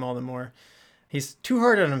you like him all the more. He's too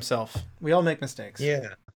hard on himself. We all make mistakes.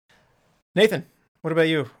 Yeah. Nathan, what about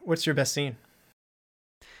you? What's your best scene?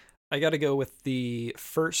 I got to go with the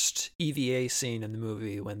first EVA scene in the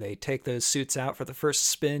movie. When they take those suits out for the first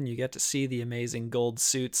spin, you get to see the amazing gold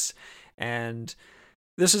suits. And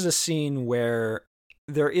this is a scene where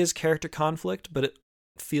there is character conflict, but it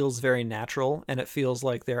feels very natural, and it feels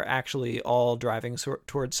like they're actually all driving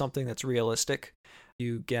towards something that's realistic.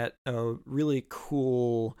 You get a really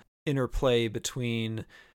cool interplay between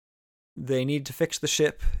they need to fix the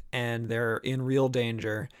ship and they're in real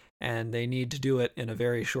danger, and they need to do it in a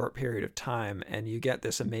very short period of time. And you get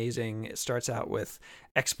this amazing, it starts out with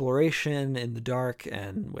exploration in the dark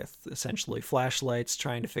and with essentially flashlights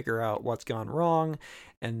trying to figure out what's gone wrong.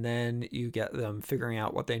 And then you get them figuring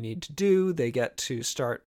out what they need to do. They get to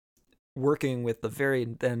start working with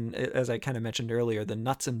then, as I kind of mentioned earlier, the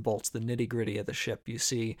nuts and bolts, the nitty gritty of the ship. You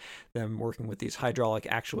see them working with these hydraulic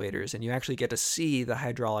actuators, and you actually get to see the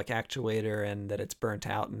hydraulic actuator and that it's burnt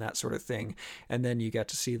out and that sort of thing. And then you get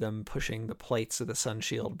to see them pushing the plates of the sun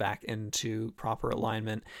shield back into proper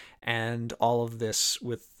alignment, and all of this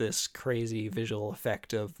with this crazy visual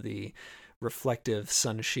effect of the reflective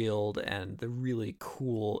sun shield and the really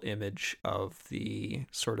cool image of the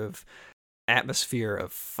sort of atmosphere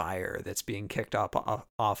of fire that's being kicked off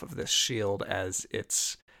of this shield as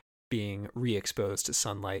it's being re-exposed to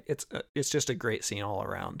sunlight. It's just a great scene all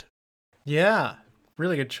around. Yeah,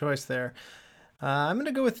 really good choice there. I'm going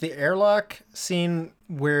to go with the airlock scene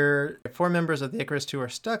where 4 members of the Icarus 2 are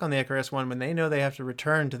stuck on the Icarus 1 when they know they have to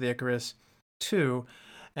return to the Icarus 2.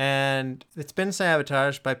 And it's been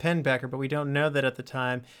sabotaged by Penn-Becker, but we don't know that at the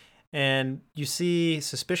time. And you see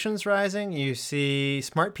suspicions rising. You see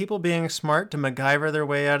smart people being smart to MacGyver their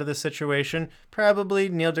way out of the situation. Probably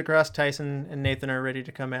Neil deGrasse Tyson and Nathan are ready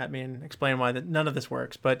to come at me and explain why none of this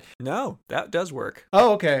works. But no, that does work.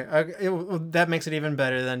 Oh, okay. That makes it even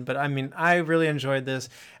better then. But I mean, I really enjoyed this,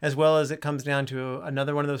 as well as it comes down to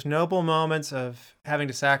another one of those noble moments of having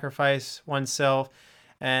to sacrifice oneself.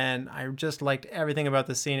 And I just liked everything about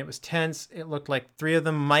the scene. It was tense. It looked like 3 of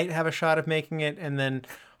them might have a shot of making it, and then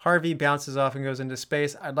Harvey bounces off and goes into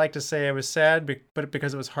space. I'd like to say I was sad, but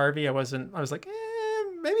because it was Harvey, I was like,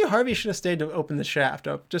 maybe Harvey should have stayed to open the shaft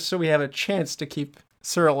up, just so we have a chance to keep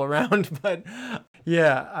Searle around. But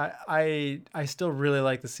yeah, I still really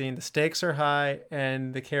like the scene. The stakes are high,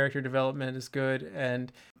 and the character development is good.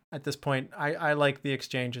 And at this point, I like the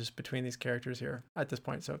exchanges between these characters here at this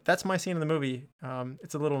point. So that's my scene in the movie.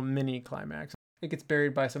 It's a little mini climax. It gets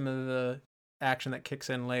buried by some of the action that kicks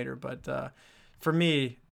in later, but for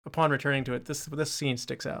me, upon returning to it, this scene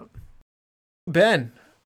sticks out. Ben,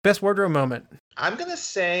 best wardrobe moment. I'm going to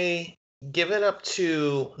say give it up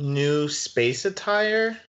to new space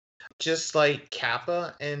attire, just like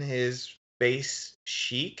Kappa and his space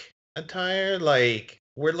chic attire. Like,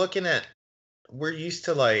 we're used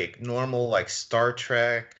to like normal like Star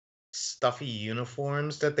Trek stuffy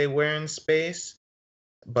uniforms that they wear in space,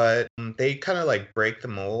 but they kind of like break the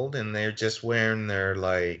mold, and they're just wearing their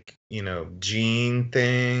like, jean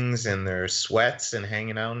things and their sweats and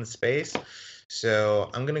hanging out in space. So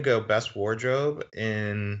I'm gonna go best wardrobe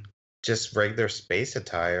in just regular space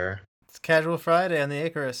attire. It's Casual Friday on the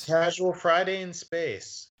Icarus. Casual Friday in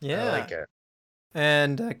space. Yeah, I like it.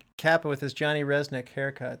 And Kappa with his Johnny Resnick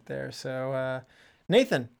haircut there. So,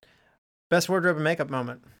 Nathan, best wardrobe and makeup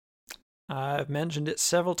moment. I've mentioned it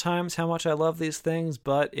several times how much I love these things,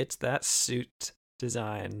 but it's that suit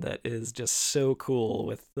design that is just so cool.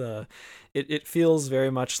 With it feels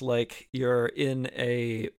very much like you're in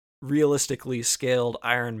a realistically scaled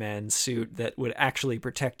Iron Man suit that would actually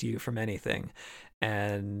protect you from anything.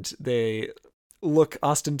 And they look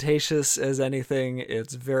ostentatious as anything.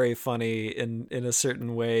 It's very funny in a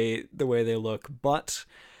certain way, the way they look, but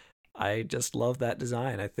I just love that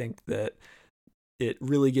design. I think that it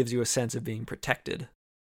really gives you a sense of being protected.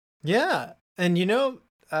 Yeah. And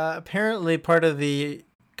apparently part of the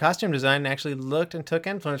costume design actually looked and took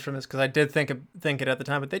influence from this, because I did think it at the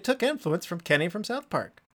time, but they took influence from Kenny from South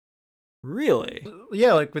Park. Really?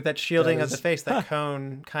 Yeah, like with that shielding of the face, that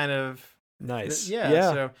cone kind of. Nice.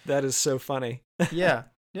 Yeah. So that is so funny. yeah.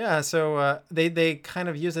 So they kind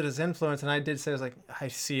of use it as influence, and I did say, I was like, I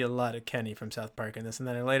see a lot of Kenny from South Park in this, and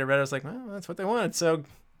then I later read it, I was like, well, that's what they wanted, so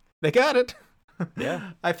they got it.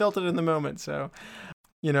 Yeah. I felt it in the moment. So,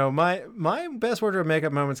 my best wardrobe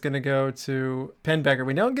makeup moment's going to go to Penn Becker.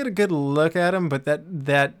 We don't get a good look at him, but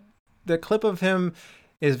that clip of him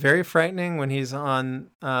is very frightening when he's on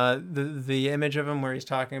the image of him where he's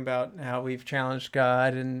talking about how we've challenged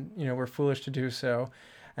God and, we're foolish to do so.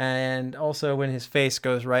 And also when his face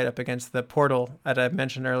goes right up against the portal that I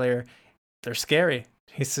mentioned earlier, they're scary.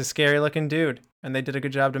 He's a scary looking dude, and they did a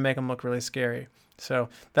good job to make him look really scary. So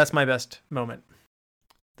that's my best moment.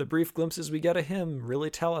 The brief glimpses we get of him really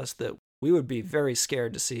tell us that we would be very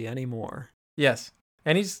scared to see any more. Yes.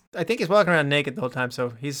 And I think he's walking around naked the whole time,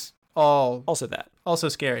 so he's also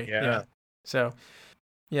scary. Yeah. So,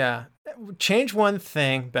 yeah. Change one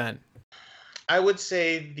thing, Ben. I would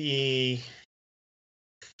say the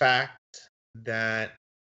fact that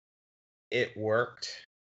it worked,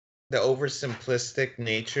 the oversimplistic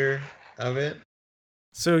nature of it.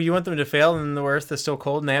 So you want them to fail and the Earth is still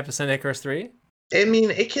cold and they have to send Icarus 3? I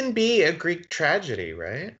mean, it can be a Greek tragedy,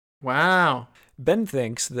 right? Wow. Ben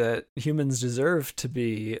thinks that humans deserve to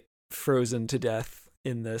be frozen to death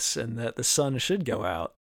in this, and that the sun should go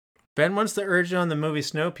out. Ben wants to urge on the movie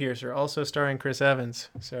Snowpiercer, also starring Chris Evans.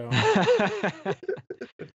 So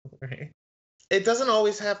Right. It doesn't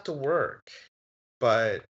always have to work,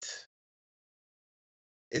 but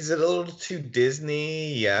is it a little too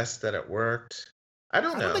Disney? Yes, that it worked. I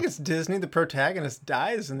don't know. I don't think it's Disney. The protagonist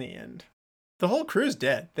dies in the end. The whole crew's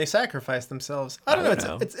dead. They sacrifice themselves. I don't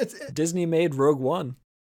know. It's Disney made Rogue One.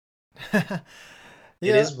 Yeah.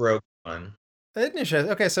 It is Rogue One.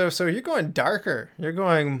 Okay, so you're going darker. You're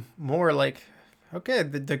going more like, okay,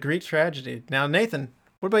 the Greek tragedy. Now, Nathan,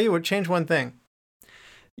 what about you? Would change one thing?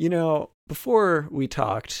 Before we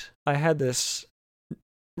talked, I had this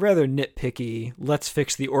rather nitpicky, let's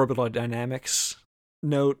fix the orbital dynamics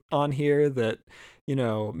note on here that,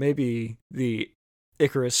 maybe the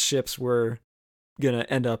Icarus ships were going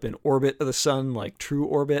to end up in orbit of the sun, like true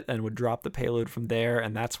orbit, and would drop the payload from there.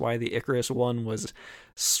 And that's why the Icarus one was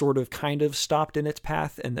sort of kind of stopped in its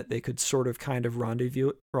path, and that they could sort of kind of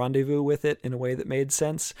rendezvous with it in a way that made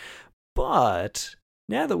sense. But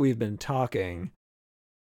now that we've been talking,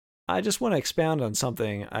 I just want to expound on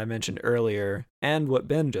something I mentioned earlier and what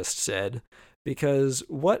Ben just said, because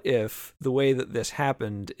what if the way that this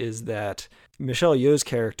happened is that Michelle Yeoh's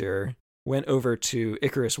character went over to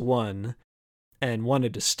Icarus 1 and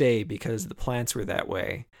wanted to stay because the plants were that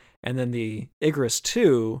way, and then the Icarus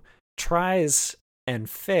 2 tries and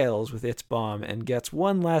fails with its bomb and gets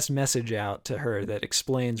one last message out to her that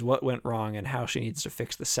explains what went wrong and how she needs to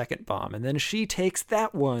fix the second bomb, and then she takes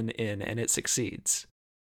that one in and it succeeds.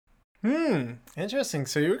 Interesting.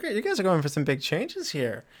 So you guys are going for some big changes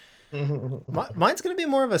here. Mine's going to be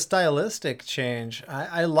more of a stylistic change.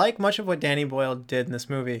 I like much of what Danny Boyle did in this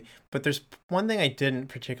movie, but there's one thing I didn't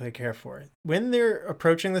particularly care for. When they're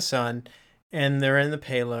approaching the sun and they're in the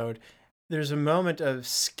payload, there's a moment of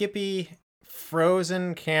skippy,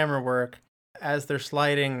 frozen camera work as they're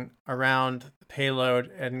sliding around the payload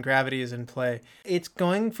and gravity is in play. It's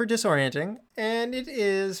going for disorienting, and it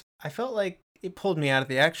is. I felt like it pulled me out of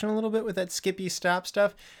the action a little bit with that skippy stop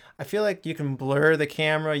stuff. I feel like you can blur the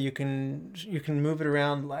camera, you can move it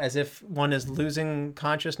around as if one is losing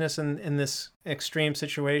consciousness in this extreme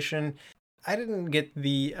situation. I didn't get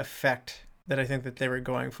the effect that I think that they were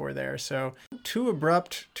going for there. So too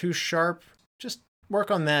abrupt, too sharp. Just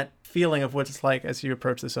work on that feeling of what it's like as you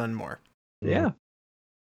approach the sun more. Yeah.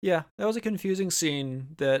 Yeah, that was a confusing scene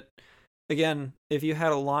that, again, if you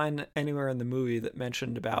had a line anywhere in the movie that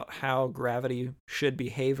mentioned about how gravity should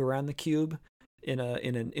behave around the cube in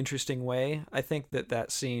an interesting way, I think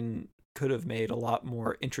that scene could have made a lot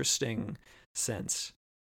more interesting sense.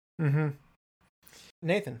 Mm-hmm.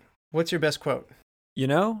 Nathan, what's your best quote? You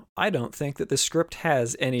know, I don't think that the script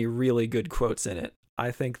has any really good quotes in it. I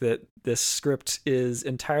think that this script is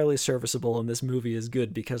entirely serviceable and this movie is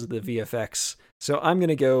good because of the VFX. So I'm going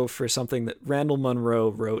to go for something that Randall Munroe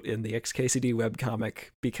wrote in the XKCD webcomic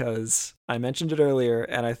because I mentioned it earlier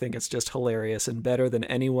and I think it's just hilarious and better than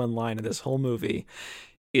any one line in this whole movie.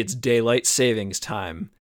 It's daylight savings time.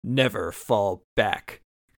 Never fall back.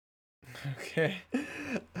 Okay.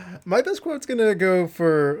 My best quote's going to go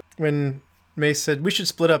for when Mace said, we should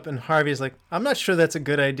split up, and Harvey's like, I'm not sure that's a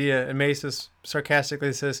good idea. And Mace is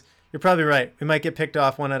sarcastically says, you're probably right. We might get picked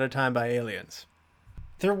off one at a time by aliens.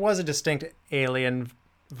 There was a distinct alien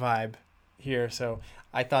vibe here, so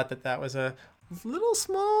I thought that was a little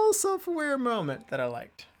small self-aware moment that I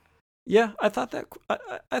liked. Yeah, I thought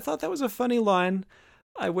that was a funny line.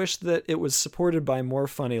 I wish that it was supported by more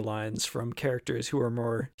funny lines from characters who are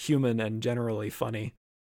more human and generally funny.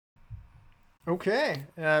 Okay.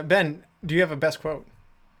 Ben, do you have a best quote?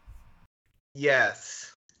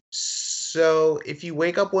 Yes. So if you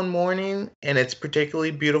wake up one morning and it's a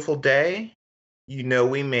particularly beautiful day, you know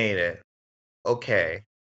we made it. Okay,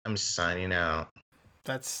 I'm signing out.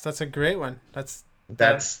 That's a great one. That's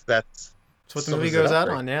what the movie goes out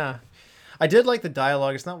on, yeah. I did like the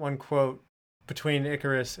dialogue. It's not one quote between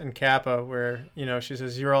Icarus and Kappa where, she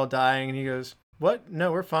says, you're all dying, and he goes, what?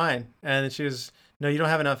 No, we're fine. And then she goes, no, you don't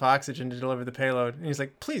have enough oxygen to deliver the payload. And he's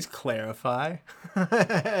like, please clarify.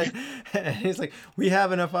 And he's like, we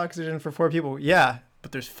have enough oxygen for 4 people. Yeah,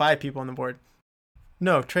 but there's 5 people on the board.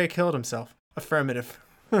 No, Trey killed himself. Affirmative.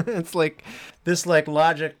 It's like this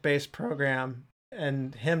logic-based program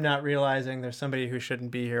and him not realizing there's somebody who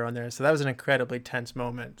shouldn't be here on there. So that was an incredibly tense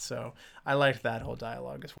moment. So I liked that whole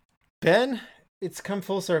dialogue as well. Ben, it's come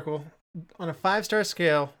full circle. On a 5-star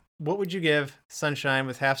scale, what would you give Sunshine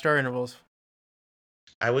with half-star intervals?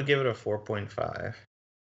 I would give it a 4.5.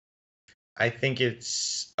 I think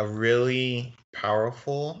it's a really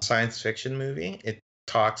powerful science fiction movie. It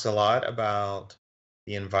talks a lot about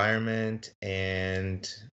the environment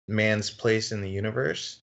and man's place in the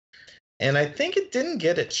universe. And I think it didn't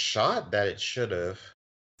get its shot that it should have.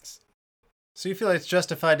 So you feel like it's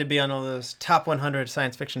justified to be on all those top 100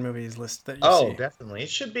 science fiction movies lists that you see? Oh, definitely. It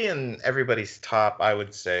should be in everybody's top, I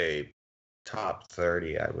would say, top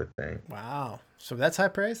 30, I would think. Wow. So that's high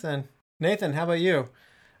praise then. Nathan, how about you?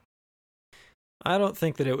 I don't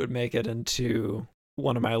think that it would make it into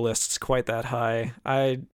one of my lists quite that high.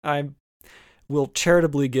 I will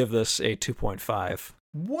charitably give this a 2.5.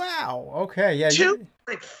 Wow. Okay. Yeah. 2.5.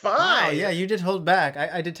 Wow, yeah, you did hold back.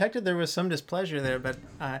 I detected there was some displeasure there, but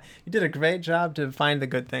you did a great job to find the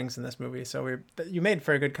good things in this movie. So you made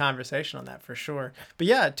for a good conversation on that for sure. But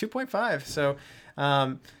yeah, 2.5. So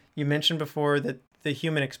you mentioned before that the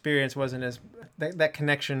human experience wasn't that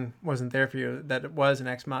connection wasn't there for you, that it was an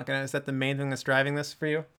Ex Machina. Is that the main thing that's driving this for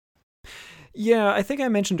you? Yeah, I think I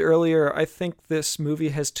mentioned earlier, I think this movie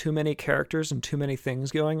has too many characters and too many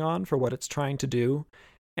things going on for what it's trying to do.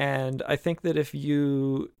 And I think that if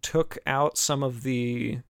you took out some of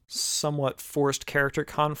the somewhat forced character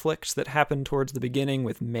conflicts that happened towards the beginning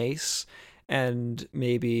with Mace, and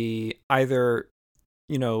maybe either,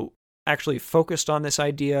 actually focused on this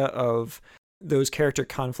idea of those character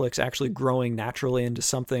conflicts actually growing naturally into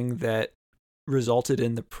something that resulted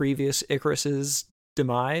in the previous Icarus's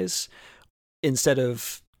demise, instead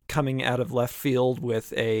of coming out of left field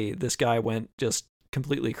with this guy went just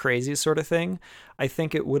completely crazy sort of thing, I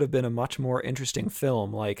think it would have been a much more interesting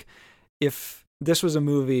film. Like, if this was a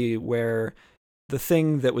movie where the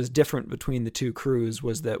thing that was different between the two crews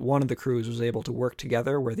was that one of the crews was able to work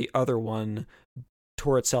together where the other one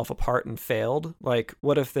tore itself apart and failed. Like,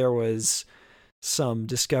 what if there was some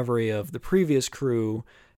discovery of the previous crew,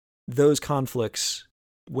 those conflicts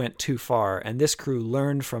went too far, and this crew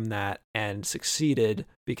learned from that and succeeded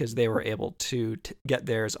because they were able to get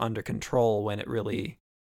theirs under control when it really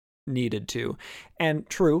needed to. And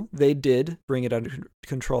true, they did bring it under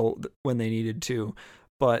control when they needed to,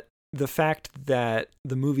 but the fact that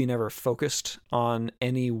the movie never focused on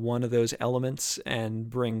any one of those elements and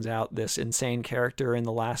brings out this insane character in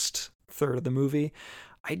the last third of the movie,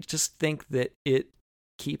 I just think that it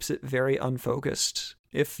keeps it very unfocused.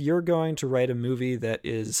 If you're going to write a movie that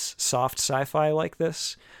is soft sci-fi like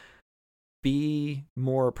this, be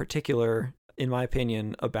more particular, in my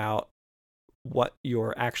opinion, about what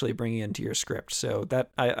you're actually bringing into your script. So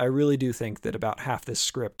that I really do think that about half this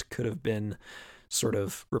script could have been sort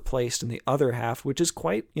of replaced, and the other half, which is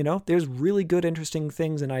quite, there's really good, interesting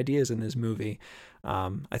things and ideas in this movie.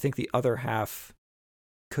 I think the other half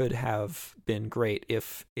could have been great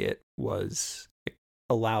if it was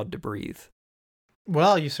allowed to breathe.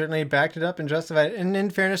 Well, you certainly backed it up and justified it. And in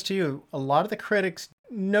fairness to you, a lot of the critics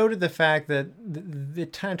noted the fact that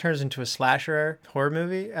it kind of turns into a slasher horror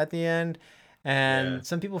movie at the end. And Yeah.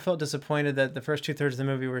 some people felt disappointed that the first 2/3 of the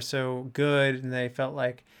movie were so good, and they felt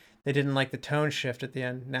like they didn't like the tone shift at the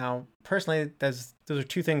end. Now, personally, those are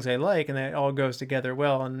two things I like, and it all goes together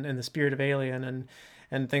well. And in the spirit of Alien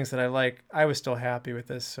and things that I like, I was still happy with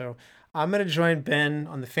this. So I'm going to join Ben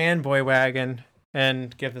on the fanboy wagon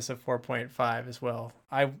and give this a 4.5 as well.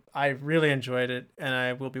 I really enjoyed it, and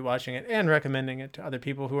I will be watching it and recommending it to other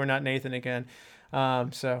people who are not Nathan again.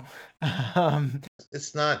 So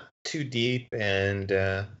It's not too deep and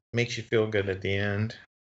makes you feel good at the end.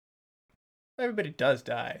 everybody does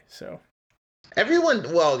die, so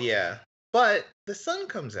Everyone, well, yeah, but the sun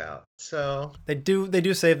comes out, so they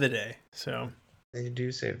do save the day. So they do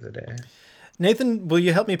save the day. Nathan, will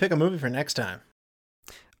you help me pick a movie for next time?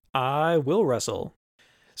 I will wrestle.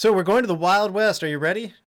 So we're going to the Wild West. Are you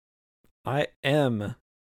ready? I am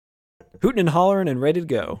hooting and hollering and ready to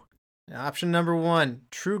go. Option number 1,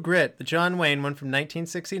 True Grit, the John Wayne one from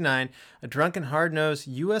 1969. A drunken, hard-nosed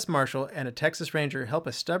U.S. Marshal and a Texas Ranger help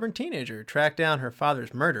a stubborn teenager track down her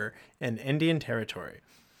father's murder in Indian Territory.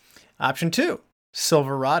 Option 2,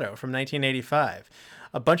 Silverado from 1985.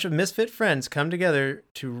 A bunch of misfit friends come together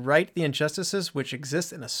to right the injustices which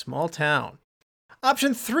exist in a small town.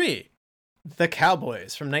 Option 3, The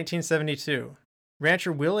Cowboys from 1972.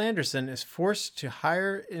 Rancher Will Anderson is forced to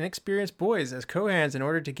hire inexperienced boys as co-hands in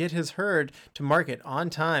order to get his herd to market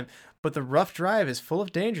on time, but the rough drive is full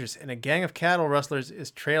of dangers and a gang of cattle rustlers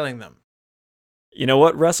is trailing them. You know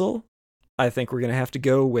what, Russell? I think we're going to have to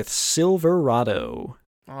go with Silverado.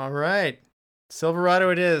 All right,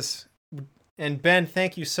 Silverado it is. And Ben,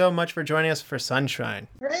 thank you so much for joining us for Sunshine.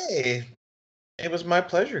 Hey, it was my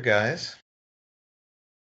pleasure, guys.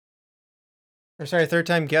 Or sorry,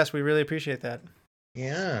 third-time guest. We really appreciate that.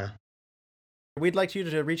 Yeah. We'd like you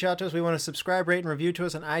to reach out to us. We want to subscribe, rate, and review to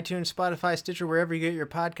us on iTunes, Spotify, Stitcher, wherever you get your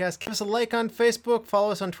podcast. Give us a like on Facebook. Follow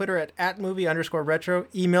us on Twitter at @movie_retro.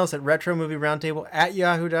 Email us at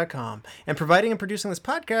retromovieroundtable@yahoo.com. And providing and producing this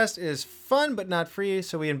podcast is fun but not free,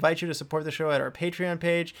 so we invite you to support the show at our Patreon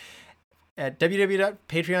page at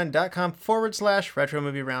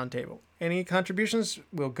www.patreon.com/retromovieroundtable. Any contributions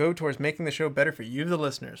will go towards making the show better for you, the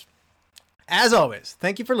listeners. As always,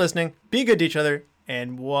 thank you for listening. Be good to each other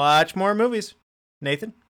and watch more movies.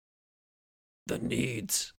 Nathan? The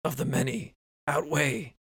needs of the many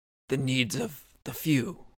outweigh the needs of the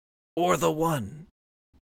few or the one.